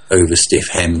slightly over stiff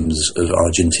hems of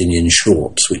Argentinian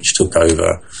shorts, which took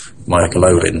over Michael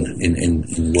Owen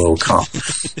in World Cup.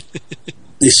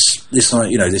 This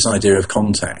idea of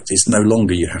contact, it's no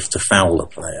longer you have to foul a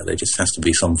player. There just has to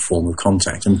be some form of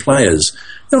contact. And players,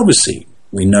 obviously,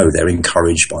 we know they're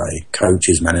encouraged by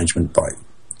coaches, management, by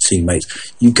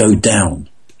teammates. You go down.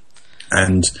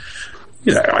 And,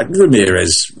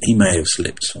 Ramirez, he may have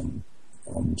slipped on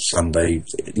Sunday.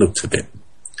 It looked a bit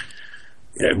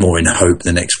more in hope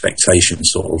than expectation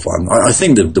sort of one. I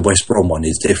think the West Brom one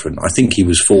is different. I think he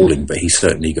was falling, but he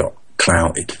certainly got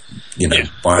clouted,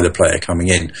 by the player coming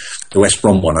in. The West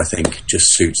Brom one, I think, just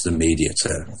suits the media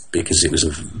because it was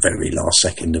a very last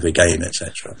second of a game,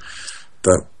 etc.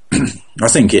 But I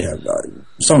think,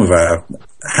 some of our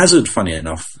Hazard, funny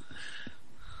enough,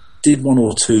 did one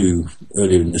or two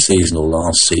earlier in the season or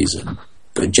last season,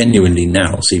 but genuinely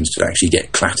now seems to actually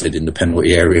get clattered in the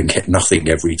penalty area and get nothing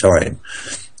every time.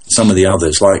 Some of the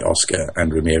others, like Oscar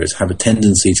and Ramirez, have a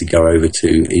tendency to go over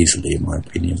too easily, in my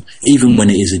opinion, even when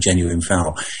it is a genuine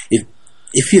foul.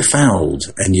 If you're fouled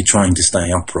and you're trying to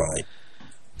stay upright,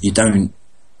 you don't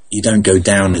go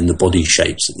down in the body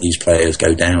shapes that these players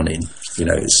go down in.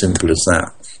 It's simple as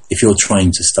that. If you're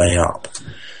trying to stay up,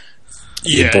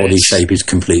 your body shape is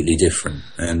completely different,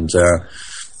 and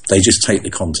they just take the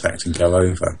contact and go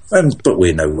over. But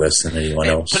we're no worse than anyone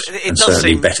else, and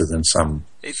certainly better than some.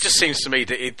 It just seems to me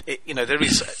that there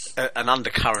is an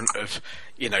undercurrent of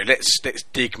let's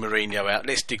dig Mourinho out,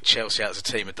 let's dig Chelsea out as a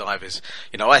team of divers.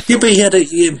 I thought, but he had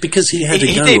because he had a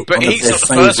go did, but at one of their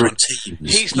favourite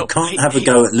teams. You can't have a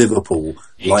go at Liverpool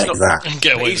like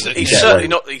that. He's certainly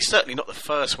not the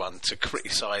first one to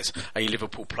criticise a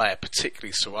Liverpool player,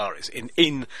 particularly Suarez,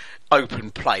 in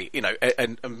open play.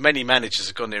 And many managers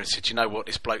have gone there and said, "You know what,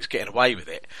 this bloke's getting away with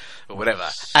it," or whatever.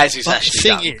 As is actually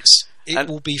done. The thing is, it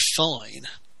will be fine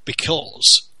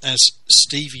because, as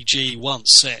Stevie G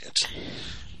once said,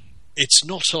 it's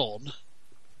not on.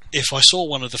 If I saw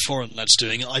one of the foreign lads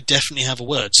doing it, I'd definitely have a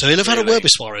word. So he'll have had a word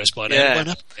with Suarez by now. It won't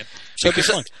happen again. So it'll be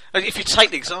fine. If you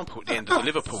take the example at the end of the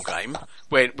Liverpool game,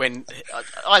 when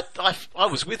I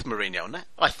was with Mourinho on that,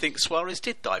 I think Suarez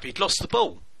did dive. He'd lost the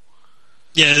ball.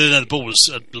 Yeah, the ball was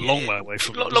a long way away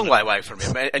from him. Long way away from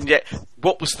him. And yet,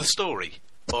 what was the story?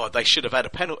 They should have had a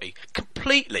penalty.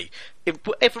 Completely, in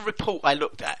whatever report I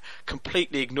looked at,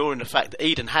 completely ignoring the fact that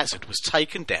Eden Hazard was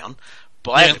taken down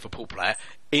by a Liverpool player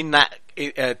in the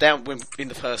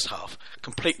first half.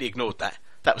 Completely ignored that.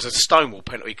 That was a Stonewall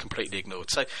penalty, completely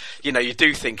ignored. So, you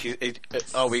do think,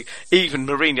 even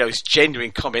Mourinho's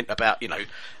genuine comment about,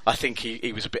 I think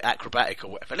he was a bit acrobatic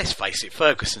or whatever. Let's face it,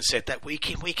 Ferguson said that week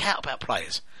in, week out about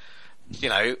players. You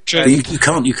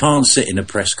can't sit in a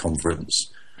press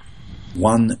conference,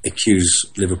 accuse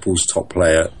Liverpool's top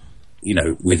player, in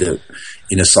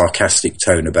a sarcastic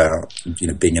tone about,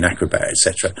 being an acrobat,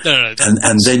 etc.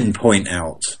 And then point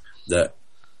out that,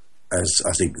 as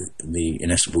I think the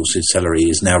inestimable Sid Celery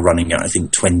is now running at, I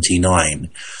think,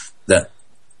 29, that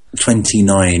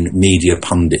 29 media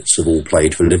pundits have all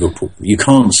played for Liverpool. You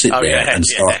can't sit and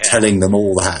start telling them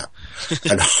all that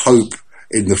and hope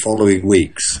in the following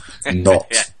weeks not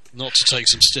Not to take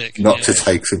some stick. To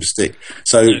take some stick.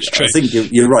 So I think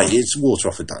you're right. It's water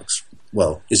off a duck's.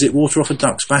 Well, is it water off a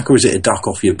duck's back, or is it a duck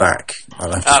off your back?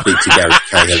 I'll have to speak to Gary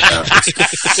Kay about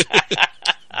this.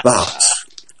 But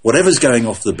whatever's going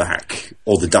off the back,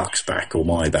 or the duck's back, or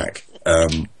my back,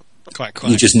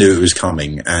 you just knew it was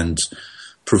coming, and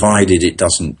provided it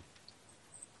doesn't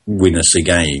win us a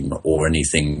game or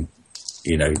anything,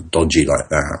 dodgy like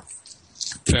that,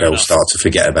 they'll start to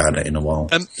forget about it in a while.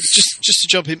 Just to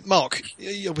jump in, Mark,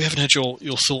 we haven't had your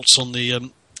thoughts on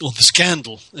the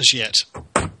scandal as yet.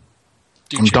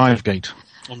 On Divegate.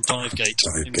 On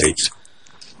Divegate.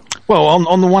 Well,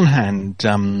 on the one hand,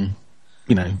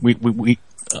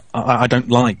 I don't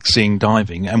like seeing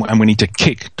diving, and we need to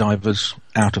kick divers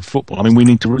out of football. I mean, we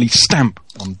need to really stamp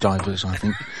on divers, I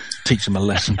think, teach them a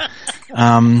lesson.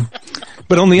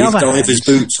 But on the other hand... divers'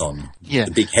 boots on. Yeah.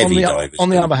 The big, heavy divers' On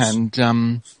the boots. other hand,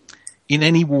 in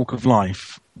any walk of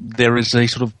life, there is a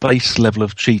sort of base level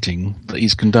of cheating that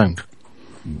is condoned.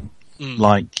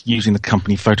 Like using the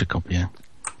company photocopier.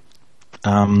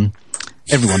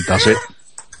 Everyone does it,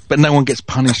 but no one gets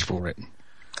punished for it.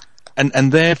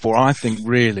 And therefore, I think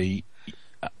really,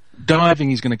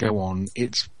 diving is going to go on.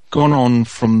 It's gone on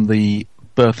from the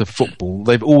birth of football.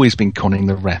 They've always been conning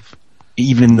the ref.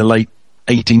 Even in the late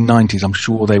 1890s, I'm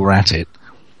sure they were at it.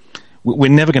 We're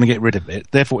never going to get rid of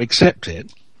it. Therefore, accept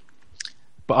it.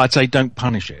 But I'd say don't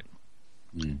punish it.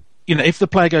 If the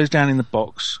player goes down in the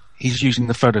box, he's using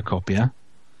the photocopier.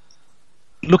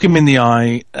 Look him in the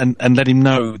eye and let him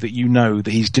know that you know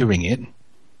that he's doing it.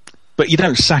 But you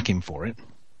don't sack him for it.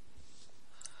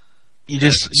 You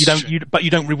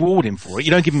don't reward him for it.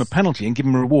 You don't give him a penalty and give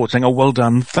him a reward saying, "Oh, well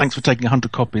done, thanks for taking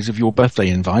 100 copies of your birthday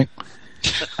invite."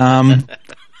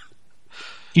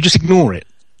 You just ignore it.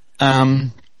 But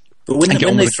when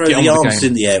they throw the arms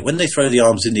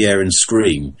in the air, and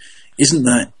scream, isn't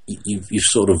that you've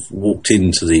sort of walked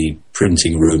into the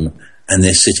printing room and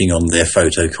they're sitting on their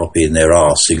photocopy in their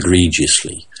arse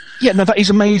egregiously? Yeah, no, that is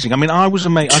amazing. I mean, I was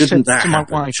amazed. I said to my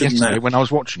wife yesterday when I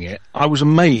was watching it, I was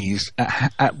amazed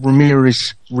at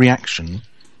Ramirez's reaction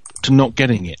to not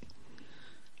getting it.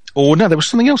 Or no, there was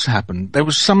something else that happened.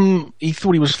 He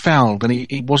thought he was fouled and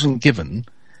he wasn't given,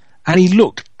 and he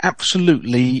looked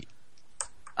absolutely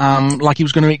like he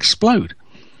was going to explode.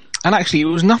 And actually, it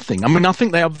was nothing. I mean, I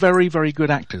think they are very, very good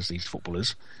actors, these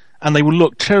footballers, and they will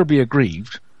look terribly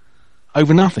aggrieved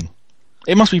over nothing.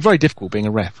 It must be very difficult being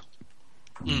a ref.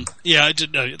 Yeah, I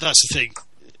didn't know. That's the thing.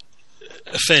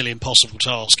 A fairly impossible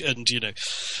task, and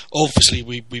obviously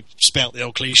we spout the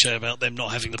old cliche about them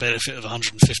not having the benefit of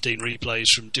 115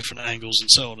 replays from different angles and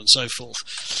so on and so forth.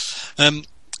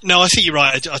 No, I think you're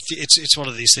right. It's one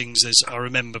of these things. I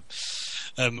remember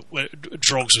where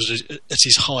Droggs was at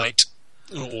his height,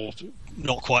 or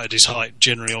not quite at his height,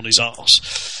 generally on his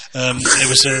arse.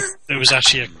 There was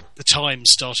actually the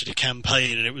Times started a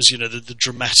campaign, and it was the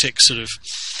dramatic sort of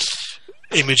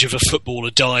image of a footballer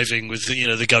diving with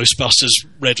the Ghostbusters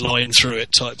red line through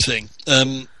it type thing.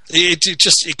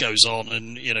 It goes on,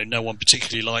 and no one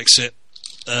particularly likes it.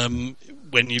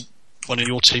 When one of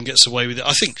your team gets away with it,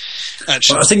 I think.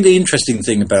 Actually, I think the interesting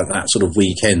thing about that sort of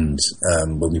weekend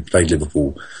when we played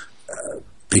Liverpool,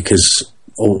 because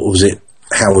or was it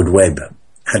Howard Webb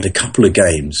had a couple of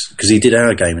games, because he did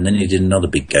our game and then he did another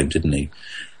big game, didn't he?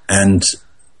 And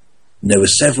there were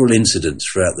several incidents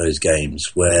throughout those games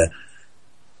where,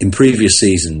 in previous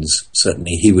seasons,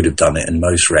 certainly he would have done it, and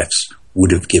most refs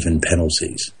would have given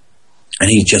penalties, and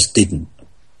he just didn't.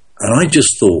 And I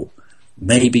just thought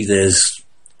maybe there's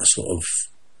a sort of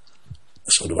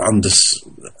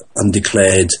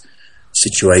undeclared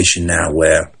situation now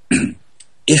where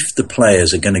if the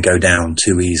players are going to go down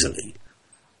too easily,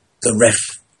 the ref,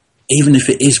 even if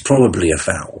it is probably a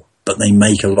foul, but they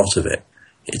make a lot of it.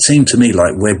 It seemed to me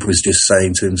like Webb was just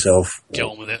saying to himself, "Get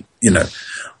on with it,"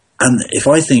 And if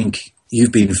I think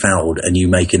you've been fouled and you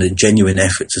make a genuine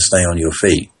effort to stay on your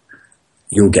feet,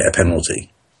 you'll get a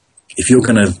penalty. If you're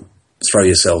going to throw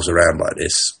yourselves around like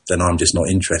this, then I'm just not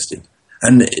interested.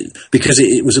 And because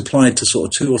it was applied to sort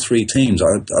of 2 or 3 teams,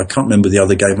 I can't remember the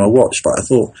other game I watched, but I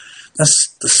thought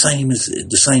that's the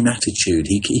same attitude.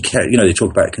 He they talk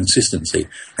about consistency,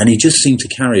 and he just seemed to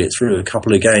carry it through a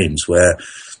couple of games where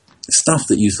stuff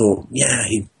that you thought,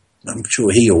 I'm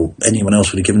sure he or anyone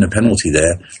else would have given a penalty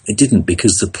there. It didn't,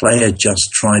 because the player just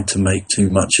tried to make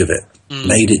too much of it,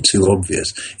 made it too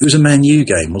obvious. It was a Man U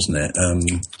game, wasn't it?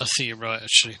 I think you're right,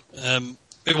 actually.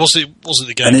 It wasn't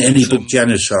the game. And he booked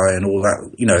Januzaj and all that,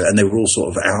 and they were all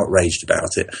sort of outraged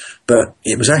about it. But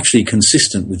it was actually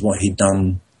consistent with what he'd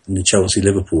done in the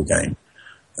Chelsea-Liverpool game.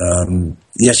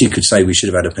 Yes, you could say we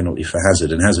should have had a penalty for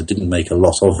Hazard, and Hazard didn't make a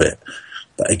lot of it.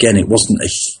 But again, it wasn't a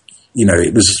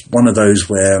it was one of those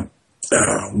where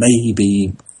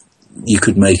maybe you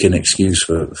could make an excuse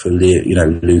for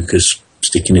Lucas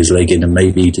sticking his leg in, and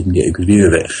maybe he didn't get a good view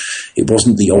of it. It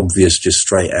wasn't the obvious, just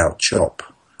straight out chop.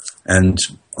 And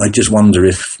I just wonder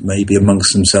if maybe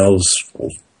amongst themselves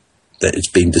that it's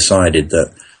been decided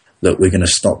that we're going to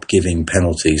stop giving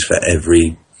penalties for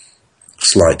every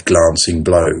slight glancing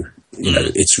blow.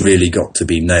 It's really got to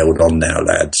be nailed on now,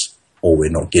 lads, or we're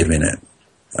not giving it.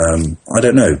 I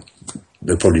don't know.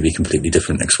 They'll probably be completely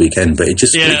different next weekend, but it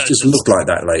just looked like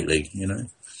that lately,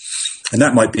 And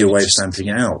that might be a way of stamping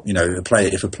it out.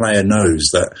 If a player knows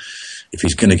that if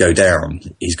he's going to go down,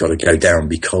 he's got to go down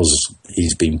because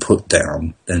he's been put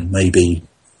down, then maybe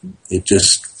it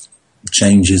just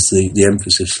changes the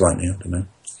emphasis slightly. I don't know.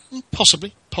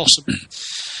 Possibly.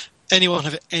 Anyone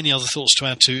have any other thoughts to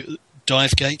add to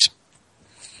Divegate?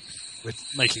 We're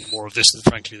making more of this than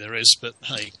frankly there is, but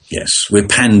hey. Yes, we're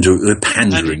pandering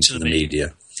to the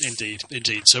media. Indeed.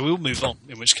 So we'll move on,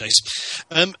 in which case.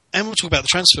 And we'll talk about the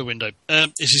transfer window.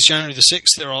 It is January the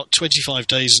 6th. There are 25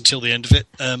 days until the end of it.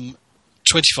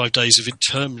 25 days of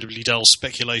interminably dull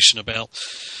speculation about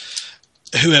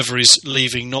whoever is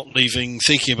leaving, not leaving,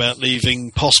 thinking about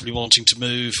leaving, possibly wanting to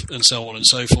move, and so on and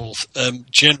so forth.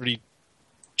 Generally,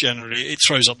 it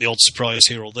throws up the odd surprise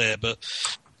here or there, but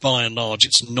by and large,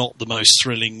 it's not the most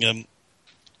thrilling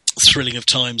of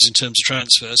times in terms of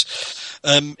transfers.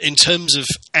 In terms of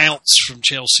outs from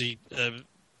Chelsea, the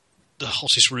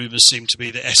hottest rumours seem to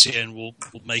be that Essien will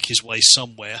make his way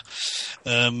somewhere,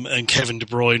 and Kevin De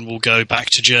Bruyne will go back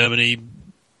to Germany,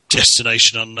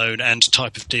 destination unknown and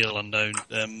type of deal unknown.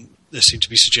 There seem to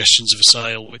be suggestions of a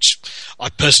sale, which I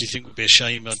personally think would be a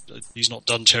shame. He's not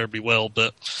done terribly well,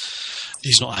 but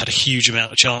he's not had a huge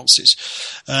amount of chances.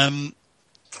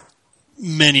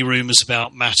 Many rumours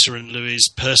about Mata and Luiz.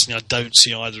 Personally, I don't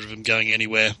see either of them going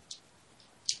anywhere,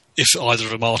 if either of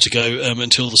them are to go,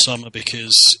 until the summer,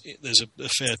 because there's a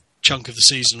fair chunk of the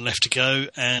season left to go,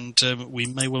 and we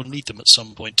may well need them at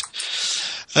some point.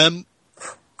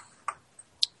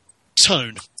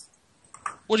 Tone,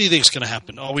 what do you think is going to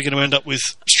happen? Are we going to end up with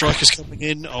strikers coming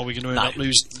in? Are we going to end up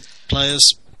losing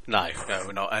players? No,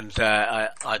 we're not. And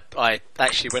I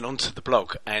actually went onto the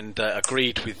blog and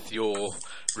agreed with your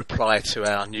reply to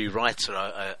our new writer,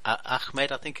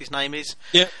 Ahmed, I think his name is.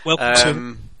 Yeah,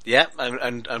 welcome. Yeah,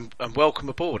 and welcome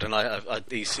aboard. And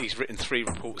he's written 3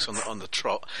 reports on the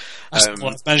trot. I've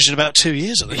managed in about 2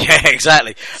 years, I think. Yeah,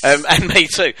 exactly. And me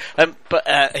too. But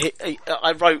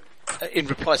I wrote in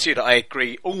reply to you that I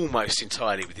agree almost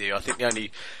entirely with you. I think the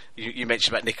only you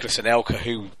mentioned about Nicholas Anelka,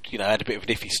 who had a bit of an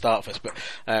iffy start for us, but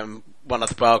one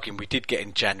other bargain we did get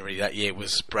in January that year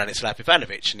was Branislav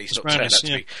Ivanovic, and he's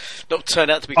not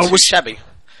turned out to be too shabby.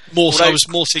 I was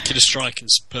more thinking of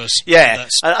strikers personally. Yeah,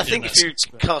 and I think if you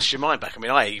cast your mind back,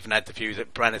 I even had the view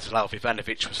that Branislav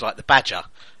Ivanovic was like the badger.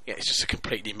 Yeah, it's just a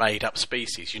completely made-up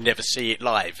species. You never see it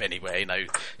live anywhere.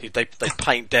 They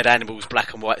paint dead animals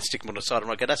black and white and stick them on the side of the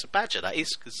road. Go, that's a badger, that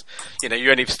is, because you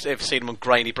only ever seen them on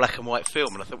grainy black and white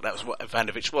film, and I thought that was what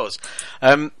Ivanovic was.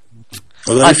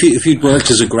 Although if you'd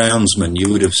worked as a groundsman,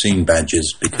 you would have seen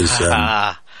badgers, because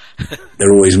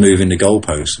they're always moving the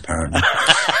goalposts, apparently.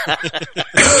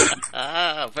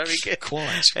 Very good.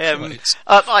 Quite.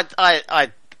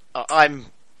 I'm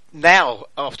now,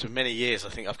 after many years, I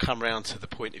think I've come round to the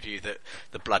point of view that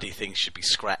the bloody thing should be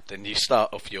scrapped, and you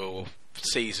start off your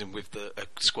season with a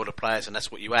squad of players, and that's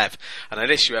what you have. And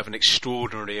unless you have an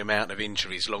extraordinary amount of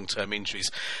injuries, long-term injuries,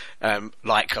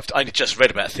 like I've only just read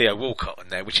about Theo Walcott in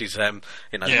there, which is, as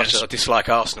much as I dislike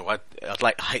Arsenal, I'd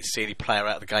hate to see any player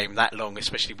out of the game that long,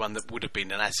 especially one that would have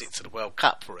been an asset to the World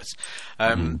Cup for us.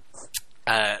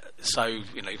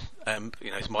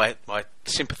 My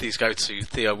sympathies go to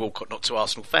Theo Walcott, not to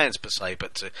Arsenal fans per se,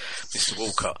 but to Mr.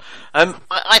 Walcott.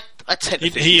 I tend to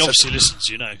think he obviously listens,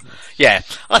 Yeah,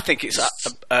 I think it's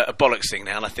a bollocks thing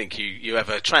now, and I think you have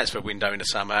a transfer window in the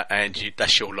summer, and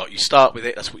that's your lot. You start with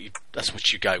it. That's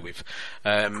what you go with.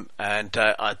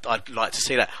 I'd like to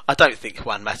see that. I don't think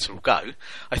Juan Mata will go.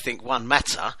 I think Juan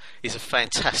Mata is a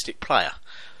fantastic player,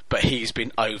 but he's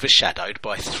been overshadowed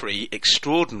by 3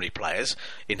 extraordinary players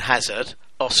in Hazard,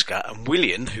 Oscar and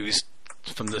Willian, who's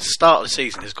from the start of the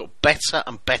season has got better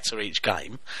and better each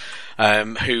game,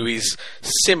 who is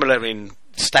similar in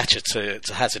stature to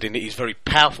Hazard in that he's very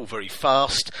powerful, very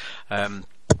fast,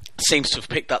 seems to have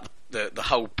picked up the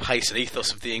whole pace and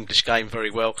ethos of the English game very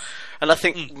well, and I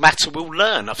think Mata will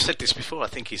learn. I've said this before, I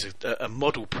think he's a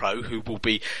model pro who will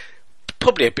be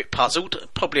probably a bit puzzled,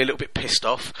 probably a little bit pissed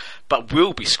off, but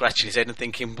will be scratching his head and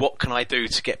thinking, what can I do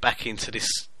to get back into this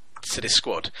to this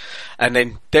squad. And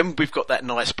then we've got that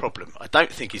nice problem. I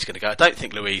don't think he's going to go. I don't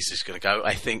think Luiz is going to go.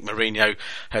 I think Mourinho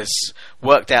has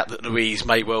worked out that Luiz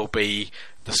may well be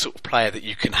the sort of player that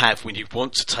you can have when you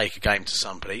want to take a game to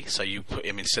somebody. So you put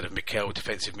him instead of Mikel,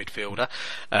 defensive midfielder.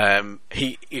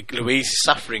 Luiz is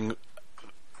suffering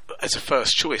as a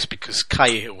first choice because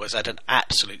Cahill has had an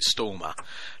absolute stormer.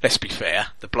 Let's be fair,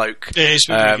 the bloke. Yeah, he's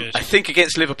been very good. I think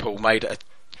against Liverpool made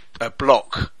a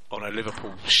block on a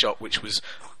Liverpool shot which was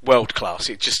world class.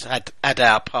 It just had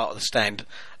our part of the stand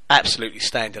absolutely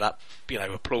standing up,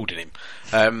 applauding him.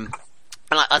 I'm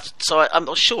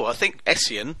not sure. I think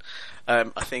Essien,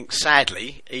 I think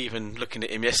sadly, even looking at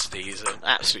him yesterday, is an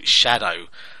absolute shadow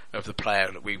of the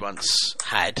player that we once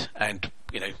had, and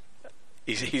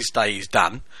his day is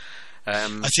done.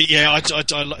 I think,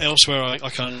 elsewhere I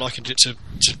kind of likened it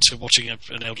to watching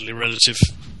an elderly relative,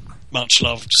 much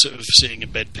loved, sort of sitting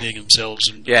in bed peeing themselves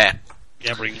and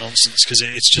yabbering nonsense, because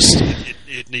it's just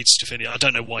it needs to finish. I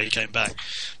don't know why he came back,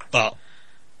 but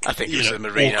I think it's the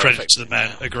Mourinho all credit effect. to the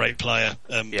man, a great player.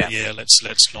 But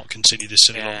let's not continue this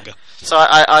any longer. So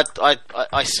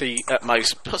I see at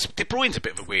most De Bruyne's a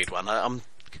bit of a weird one.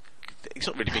 He's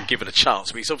not really been given a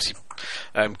chance, but he's obviously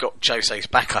got Jose's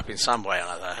backup in some way or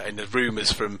other. And the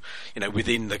rumours from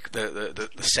within the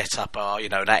setup are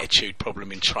an attitude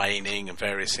problem in training and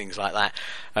various things like that.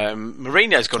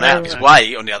 Mourinho's gone out of his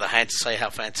way, on the other hand, to say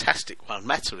how fantastic Juan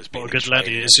Mata has been. What a good lad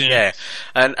he is, yeah.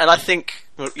 And I think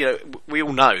we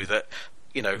all know that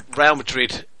Real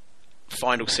Madrid,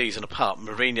 final season apart,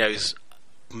 Mourinho's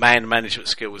man management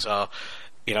skills are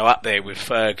up there with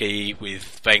Fergie,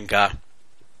 with Wenger.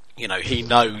 He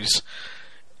knows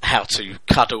how to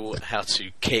cuddle, how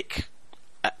to kick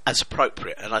as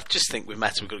appropriate, and I just think with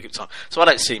Mata we've got to give time. So I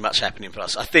don't see much happening for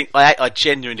us. I think I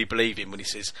genuinely believe him when he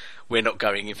says we're not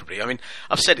going in for it. I mean,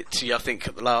 I've said it to you. I think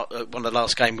at one of the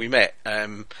last game we met,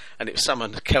 and it was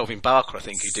someone, Kelvin Barker, I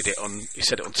think, who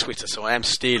said it on Twitter. So I am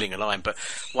stealing a line, but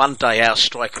one day our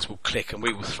strikers will click and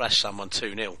we will thrash someone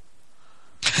 2-0.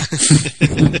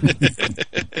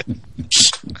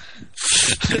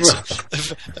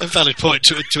 A valid point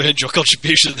to end your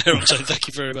contribution there, Otto. Thank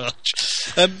you very much.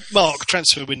 Mark,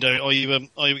 transfer window. Are you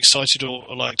excited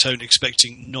or like Tony,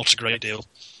 expecting not a great deal?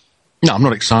 No, I'm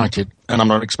not excited, and I'm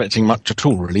not expecting much at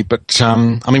all, really. But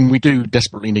we do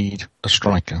desperately need a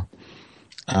striker.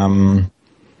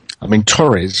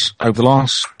 Torres, over the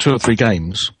last 2 or 3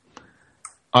 games,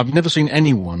 I've never seen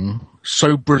anyone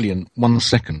so brilliant 1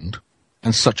 second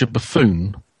and such a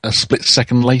buffoon a split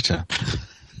second later.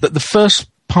 That the first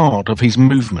part of his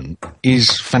movement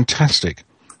is fantastic.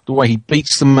 The way he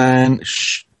beats the man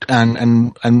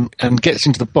and gets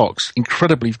into the box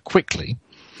incredibly quickly,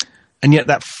 and yet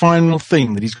that final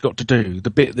thing that he's got to do, the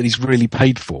bit that he's really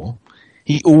paid for,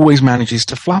 he always manages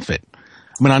to fluff it.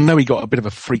 I know he got a bit of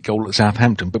a freak goal at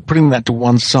Southampton, but putting that to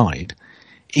one side,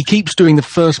 he keeps doing the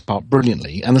first part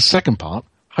brilliantly and the second part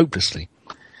hopelessly.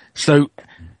 So,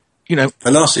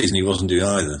 last season he wasn't doing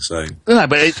either. So no,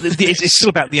 but it's still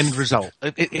about the end result.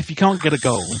 If you can't get a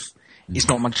goal, it's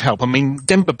not much help.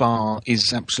 Demba Ba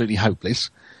is absolutely hopeless,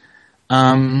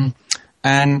 and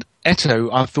Eto'o,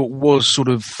 I thought, was sort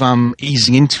of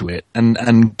easing into it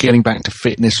and getting back to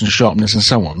fitness and sharpness and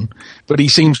so on. But he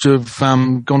seems to have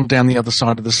gone down the other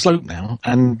side of the slope now,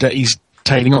 and he's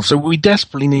tailing off. So we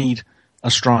desperately need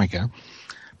a striker.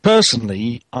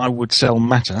 Personally, I would sell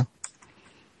Mata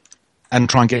and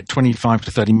try and get 25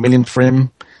 to 30 million for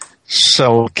him,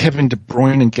 sell Kevin De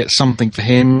Bruyne and get something for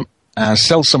him,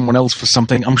 sell someone else for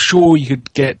something. I'm sure you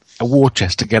could get a war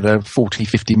chest together, 40,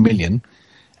 50 million,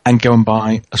 and go and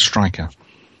buy a striker.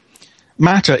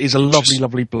 Mata is a lovely,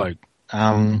 lovely bloke.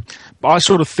 But I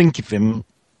sort of think of him,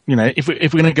 if we're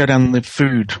going to go down the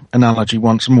food analogy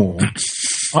once more,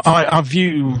 I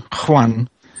view Juan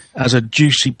as a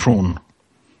juicy prawn.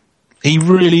 He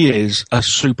really is a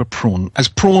super prawn. As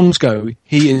prawns go,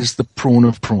 he is the prawn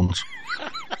of prawns.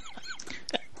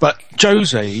 But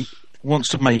Jose wants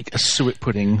to make a suet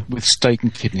pudding with steak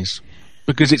and kidneys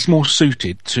because it's more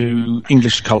suited to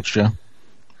English culture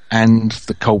and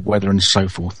the cold weather and so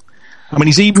forth.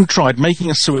 He's even tried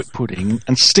making a suet pudding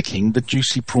and sticking the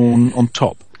juicy prawn on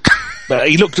top. But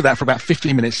he looked at that for about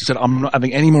 15 minutes and said, I'm not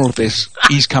having any more of this.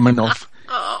 He's coming off.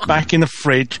 Back in the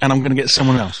fridge, and I'm going to get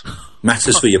someone else.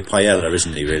 Matters for your paella,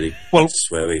 isn't he, really? Well, that's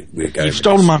where we're going. You've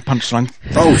stolen my punchline.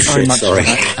 Oh, shit, sorry.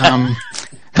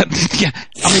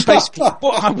 Basically,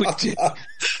 what I would do...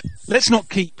 Let's not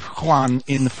keep Juan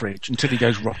in the fridge until he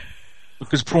goes raw,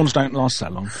 because prawns don't last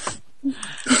that long.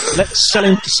 Let's sell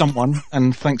him to someone,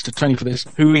 and thanks to Tony for this,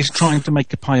 who is trying to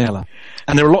make a paella.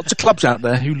 And there are lots of clubs out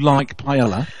there who like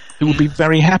paella, who will be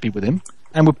very happy with him,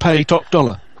 and would pay top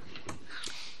dollar.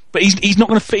 But he's not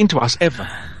going to fit into us ever.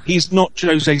 He's not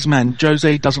Jose's man.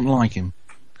 Jose doesn't like him.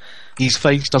 His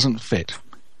face doesn't fit.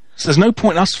 So there's no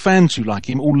point in us fans who like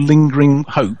him all lingering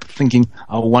hope, thinking,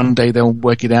 oh, one day they'll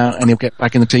work it out and he'll get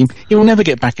back in the team. He'll never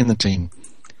get back in the team.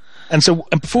 And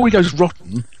before he goes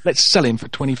rotten, let's sell him for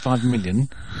 25 million,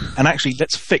 and actually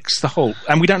let's fix the hole.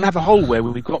 And we don't have a hole where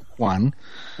we've got one.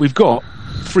 We've got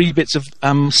 3 bits of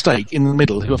stake in the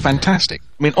middle who are fantastic.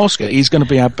 I mean, Oscar, he's going to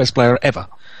be our best player ever.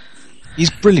 He's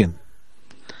brilliant.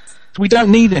 So we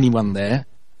don't need anyone there.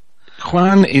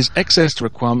 Juan is excess to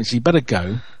requirements. He better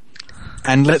go.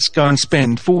 And let's go and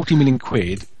spend 40 million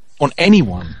quid on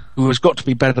anyone who has got to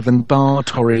be better than Bar,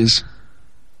 Torres,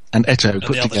 and Eto'o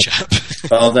put together.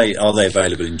 Are they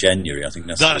available in January? I think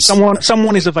that's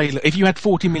someone is available. If you had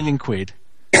 40 million quid,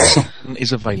 someone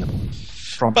is available.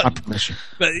 I promise you.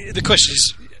 But the question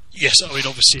is, yes, I mean,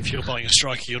 obviously, if you're buying a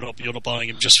striker, you're not buying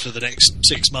him just for the next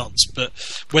 6 months. But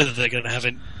whether they're going to have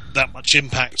that much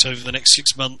impact over the next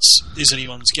 6 months is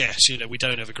anyone's guess. You know, we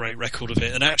don't have a great record of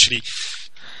it, and actually,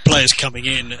 players coming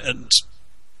in and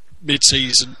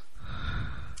mid-season,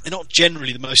 they're not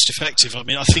generally the most effective. I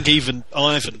mean, I think even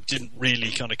Ivan didn't really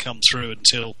kind of come through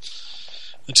until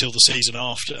the season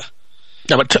after.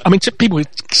 No, but people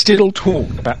still talk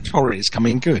about Torres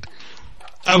coming good.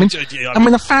 I mean,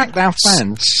 the fact that our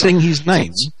fans sing his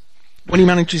name when he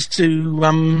manages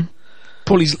to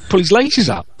pull his laces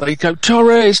up, they go,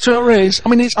 Torres, Torres. I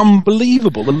mean, it's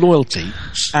unbelievable the loyalty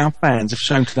our fans have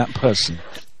shown to that person.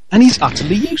 And he's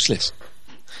utterly useless.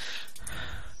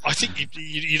 I think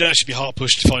you'd actually be hard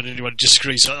pushed to find anyone who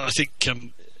disagrees. I think.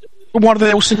 Well, why do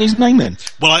they all sing his name then?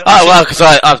 Well, because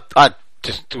I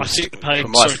think the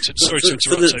pain. Sorry to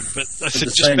interrupt him, but I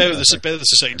think just bear with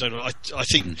us a second, Donald. I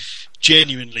think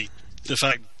genuinely the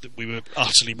fact that we were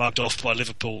utterly mugged off by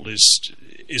Liverpool is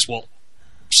what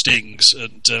stings,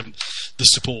 and the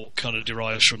support kind of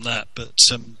derives from that.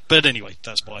 But anyway,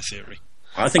 that's my theory.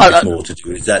 I think it's more to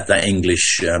do with that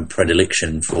English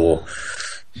predilection for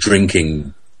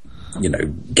drinking,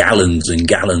 gallons and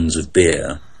gallons of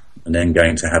beer, and then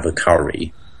going to have a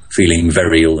curry, feeling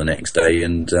very ill the next day,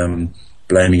 and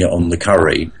blaming it on the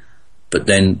curry, but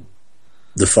then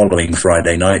the following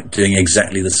Friday night doing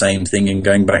exactly the same thing and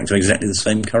going back to exactly the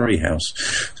same curry house.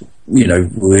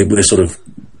 We're sort of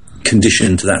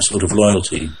conditioned to that sort of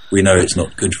loyalty. We know it's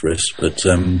not good for us, but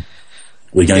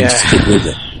we're going to stick with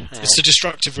it. It's a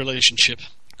destructive relationship.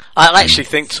 I actually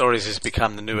think Torres has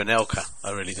become the new Anelka.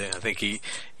 I really do. I think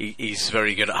he's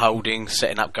very good at holding,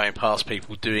 setting up, going past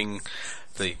people, doing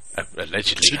the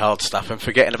allegedly hard stuff, and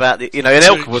forgetting about the.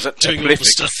 Anelka wasn't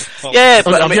prolific. Yeah,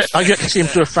 but I get to see him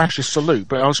do a fascist salute,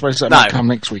 but I suppose that might come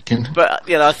next weekend. But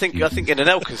I think in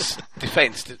Anelka's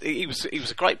defence, he was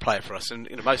a great player for us, and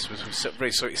most of us were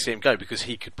very sorry to see him go because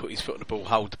he could put his foot on the ball,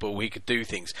 hold the ball, he could do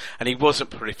things, and he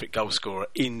wasn't a prolific goal scorer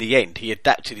in the end. He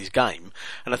adapted his game,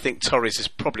 and I think Torres is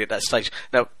probably at that stage.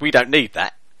 Now we don't need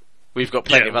that. We've got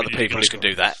plenty of other people who can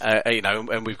do that,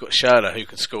 and we've got Schürrle who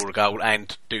can score a goal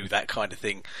and do that kind of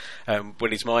thing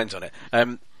when his mind's on it.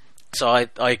 So I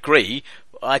agree.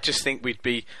 I just think we'd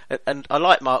be, and I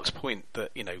like Mark's point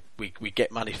that we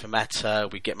get money for Mata,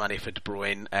 we get money for De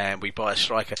Bruyne, and we buy a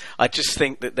striker. I just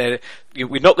think that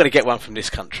we're not going to get one from this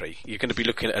country. You're going to be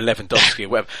looking at Lewandowski or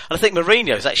whatever. And I think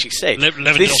Mourinho's actually said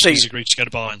Lewandowski's agreed to go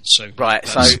to Bayern, so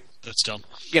that's done.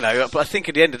 But I think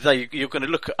at the end of the day, you're going to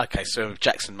look at, so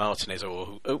Jackson Martinez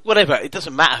or whatever, it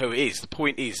doesn't matter who it is. The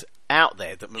point is out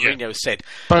there that Mourinho has said,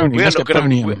 we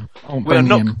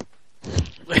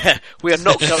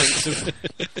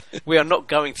are not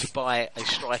going to buy a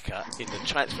striker in the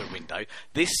transfer window.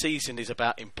 This season is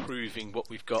about improving what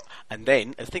we've got, and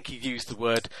then I think he used the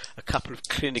word a couple of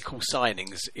clinical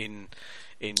signings in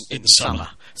the summer.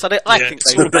 So I think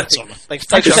they've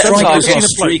taken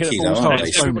time.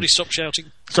 Everybody stop shouting.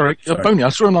 Sorry, Boney, I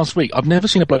saw him last week. I've never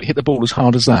seen a bloke hit the ball as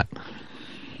hard as that.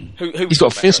 He's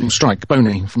got a fearsome strike,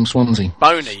 Boney from Swansea.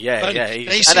 Boney, yeah. And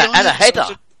a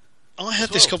header. I had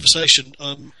this conversation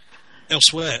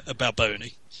elsewhere about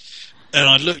Boney, and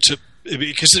I looked at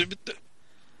because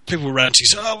people were ranting,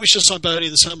 we should sign Boney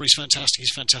in the summer. He's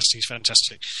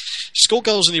fantastic. He scored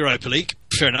goals in the Europa League.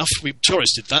 Fair enough.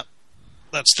 Torres did that.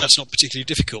 That's not particularly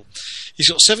difficult. He's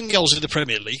got 7 goals in the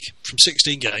Premier League from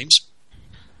 16 games.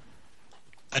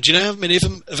 And do you know how many of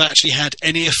them have actually had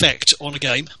any effect on a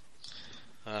game?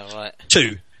 Oh, right.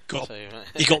 2.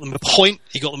 He got them a point.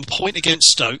 He got them a point against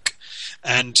Stoke.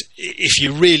 And if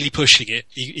you're really pushing it,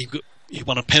 he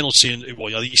won a penalty.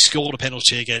 He scored a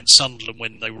penalty against Sunderland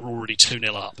when they were already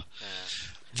 2-0 up. Yeah.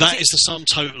 That is the sum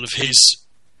total of his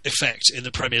effect in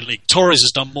the Premier League. Torres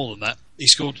has done more than that. He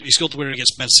scored the winner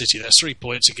against Man City. That's 3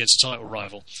 points against a title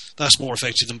rival. That's more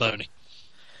effective than Boney.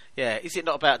 Yeah, is it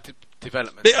not about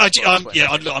development? I'm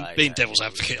being devil's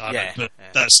advocate, but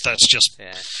that's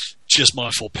just my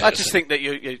forepair. I just think that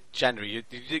you January.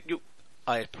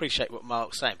 I appreciate what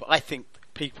Mark's saying, but I think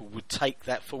people would take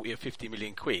that 40 or 50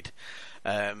 million quid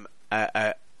as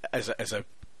a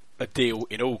deal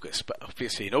in August, but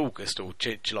obviously in August or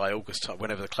July, August time,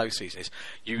 whenever the close season is,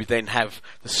 you then have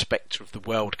the spectre of the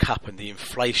World Cup and the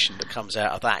inflation that comes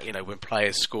out of that. When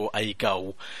players score a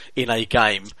goal in a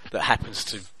game that happens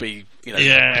to be,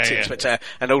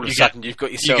 and all of a sudden you've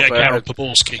got yourself Karol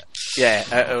Poborski,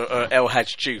 or El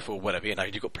Hadj Diouf or whatever.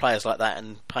 You've got players like that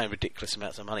and paying ridiculous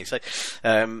amounts of money. So,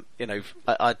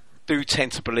 I do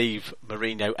tend to believe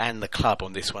Mourinho and the club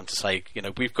on this one to say,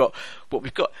 we've got what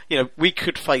we've got. We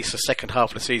could face a second half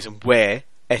of the season where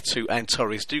Eto'o and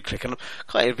Torres do click, and I'm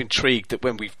kind of intrigued that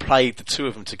when we've played the two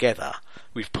of them together,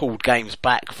 we've pulled games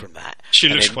back from that. She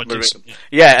looks quite decent.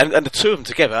 Yeah, and the two of them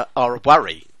together are a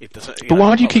worry. But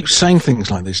why do you keep saying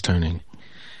things like this, Tony?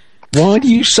 Why do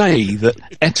you say that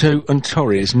Eto'o and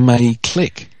Torres may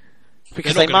click?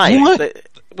 Because they may.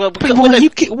 Why do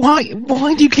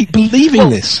you keep believing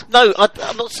this? No,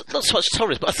 I'm not so much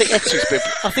Torres, but I think you're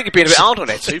being a bit hard on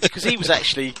Eto'o because he was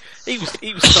starting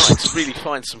to really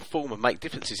find some form and make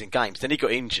differences in games. Then he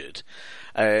got injured.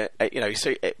 So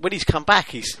when he's come back,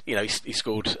 he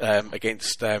scored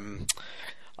against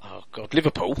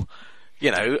Liverpool.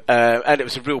 And it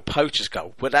was a real poacher's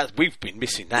goal. But we've been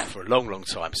missing that for a long, long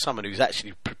time. Someone who's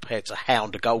actually prepared to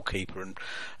hound a goalkeeper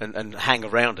and hang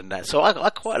around and that. So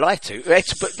I quite like to.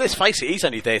 But let's face it, he's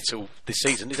only there till this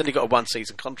season. He's only got a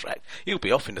one-season contract. He'll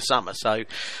be off in the summer. So,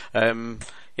 I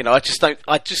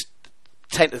just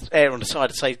tend to err on the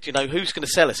side and say, who's going to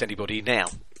sell us anybody now?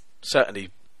 Certainly,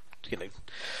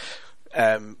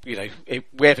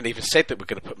 we haven't even said that we're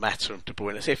going to put Mata and De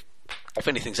Bruyne. If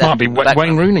anything's happening, might be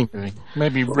Wayne Rooney.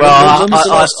 Maybe. Well,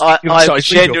 I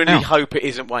genuinely hope it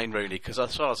isn't Wayne Rooney because,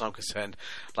 as far as I'm concerned,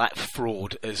 that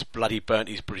fraud has bloody burnt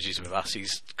his bridges with us.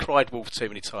 He's cried wolf too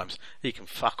many times. He can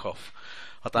fuck off.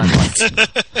 I don't like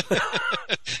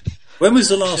it. When was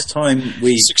the last time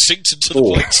we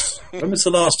bought? When was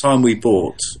the last time we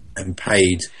bought and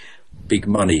paid big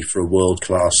money for a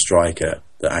world-class striker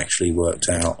that actually worked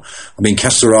out? I mean,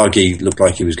 Castoraghi looked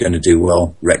like he was going to do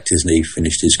well, wrecked his knee,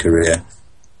 finished his career.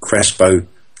 Crespo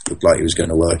looked like he was going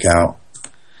to work out,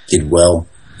 did well.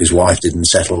 His wife didn't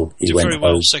settle. He went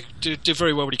home. Did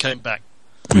very well when he came back.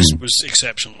 Was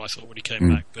exceptional, I thought, when he came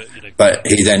back. But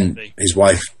his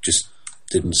wife just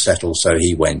didn't settle, so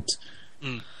he went.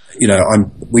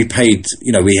 We paid.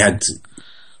 We had.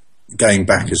 Going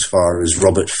back as far as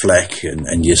Robert Fleck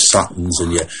and your Suttons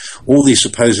and all these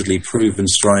supposedly proven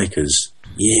strikers,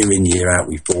 year in, year out,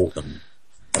 we bought them.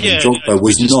 Drogba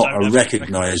was not a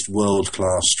recognised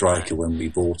world-class striker when we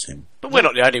bought him. But we're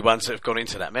not the only ones that have gone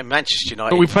into that. Manchester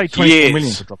United. But we paid 24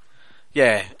 million for Drogba.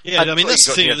 Yeah. I mean, that's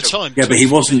the thing at the time. Yeah, but he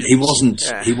wasn't.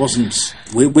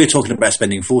 We're talking about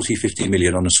spending 40, 50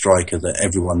 million on a striker that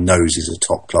everyone knows is a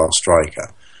top-class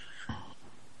striker.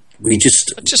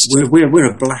 We're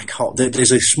a black hole.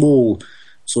 There's a small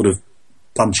sort of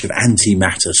bunch of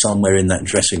antimatter somewhere in that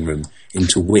dressing room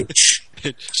into which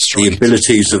the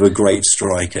abilities of a great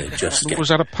striker just get... Was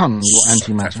that a pun, your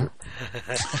antimatter?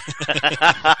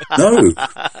 No.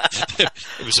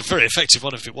 It was a very effective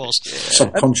one if it was.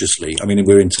 Subconsciously. I mean,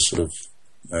 we're into sort of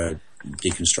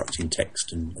deconstructing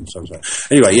text and so on.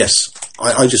 Anyway, yes.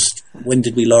 I just... When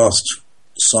did we last...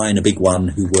 sign a big one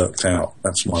who worked out?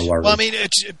 That's my worry. Well, I mean,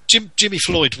 Jimmy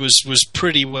Floyd was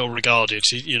pretty well regarded.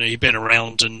 He'd been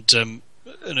around and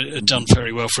had done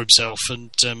very well for himself,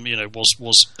 and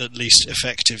was at least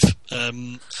effective.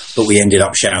 But we ended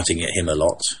up shouting at him a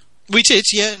lot. We did,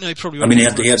 yeah. No, probably. I mean, he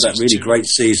had that really great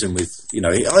season with.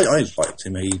 I liked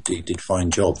him. He did a fine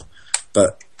job,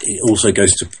 but it also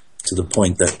goes to the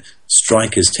point that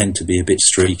strikers tend to be a bit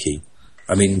streaky.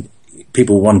 I mean.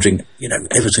 People were wondering,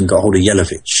 Everton got hold of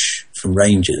Jelavic from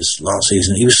Rangers last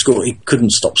season. He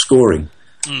couldn't stop scoring.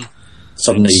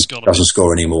 Suddenly doesn't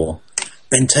score anymore.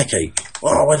 Benteke,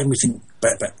 why didn't we think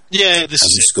back? Yeah, this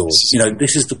hasn't scored.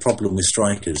 This is the problem with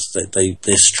strikers. They're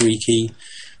streaky.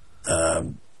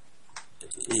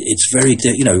 It's very,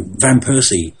 Van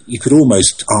Persie. You could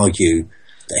almost argue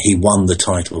that he won the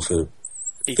title for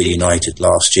United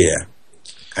last year,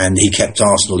 and he kept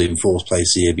Arsenal in fourth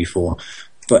place the year before.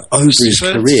 But over his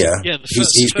career,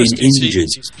 he's been injured.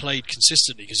 He's played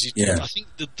consistently because I think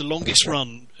the longest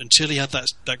run until he had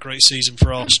that great season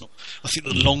for Arsenal. I think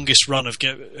the longest run of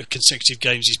consecutive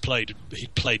games he played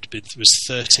was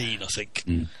 13. I think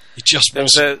he just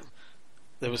wasn't.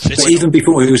 But even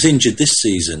before he was injured this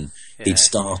season, he'd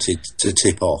started to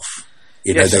tip off.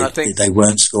 They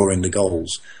weren't scoring the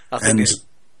goals,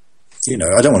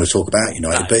 I don't want to talk about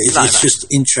United, but it's just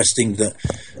interesting that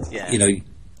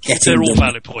getting they're all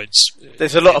valid points.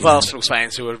 There's a lot of Arsenal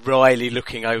fans who are wryly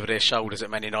looking over their shoulders at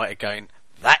Man United, going,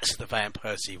 "That's the Van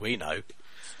Persie we know."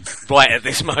 Right at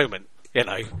this moment,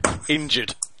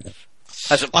 injured,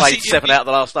 hasn't played 7 out of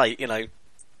the last 8.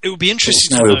 It would be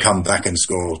interesting to know. He'll come back and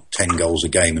score 10 goals a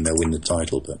game and they'll win the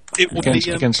title. But it would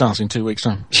against us in 2 weeks'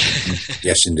 time.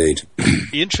 Yes, indeed.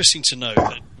 It'd be interesting to know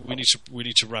that we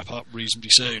need to wrap up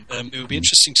reasonably soon. It would be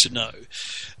interesting to know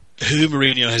who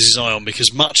Mourinho has his eye on,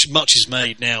 because much is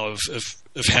made now of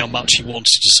how much he wanted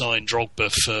to sign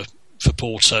Drogba for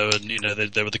Porto, and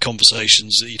there were the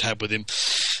conversations that he'd had with him,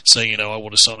 saying, I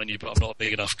want to sign you, but I'm not a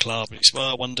big enough club. And he said,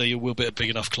 well, one day you will be a big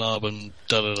enough club, and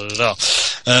da da da da.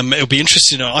 It'll be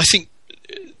interesting to know. I think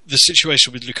the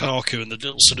situation with Lukaku and the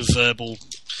little sort of verbal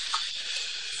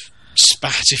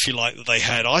spat, if you like, that they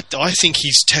had, I think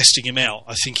he's testing him out.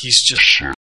 I think he's just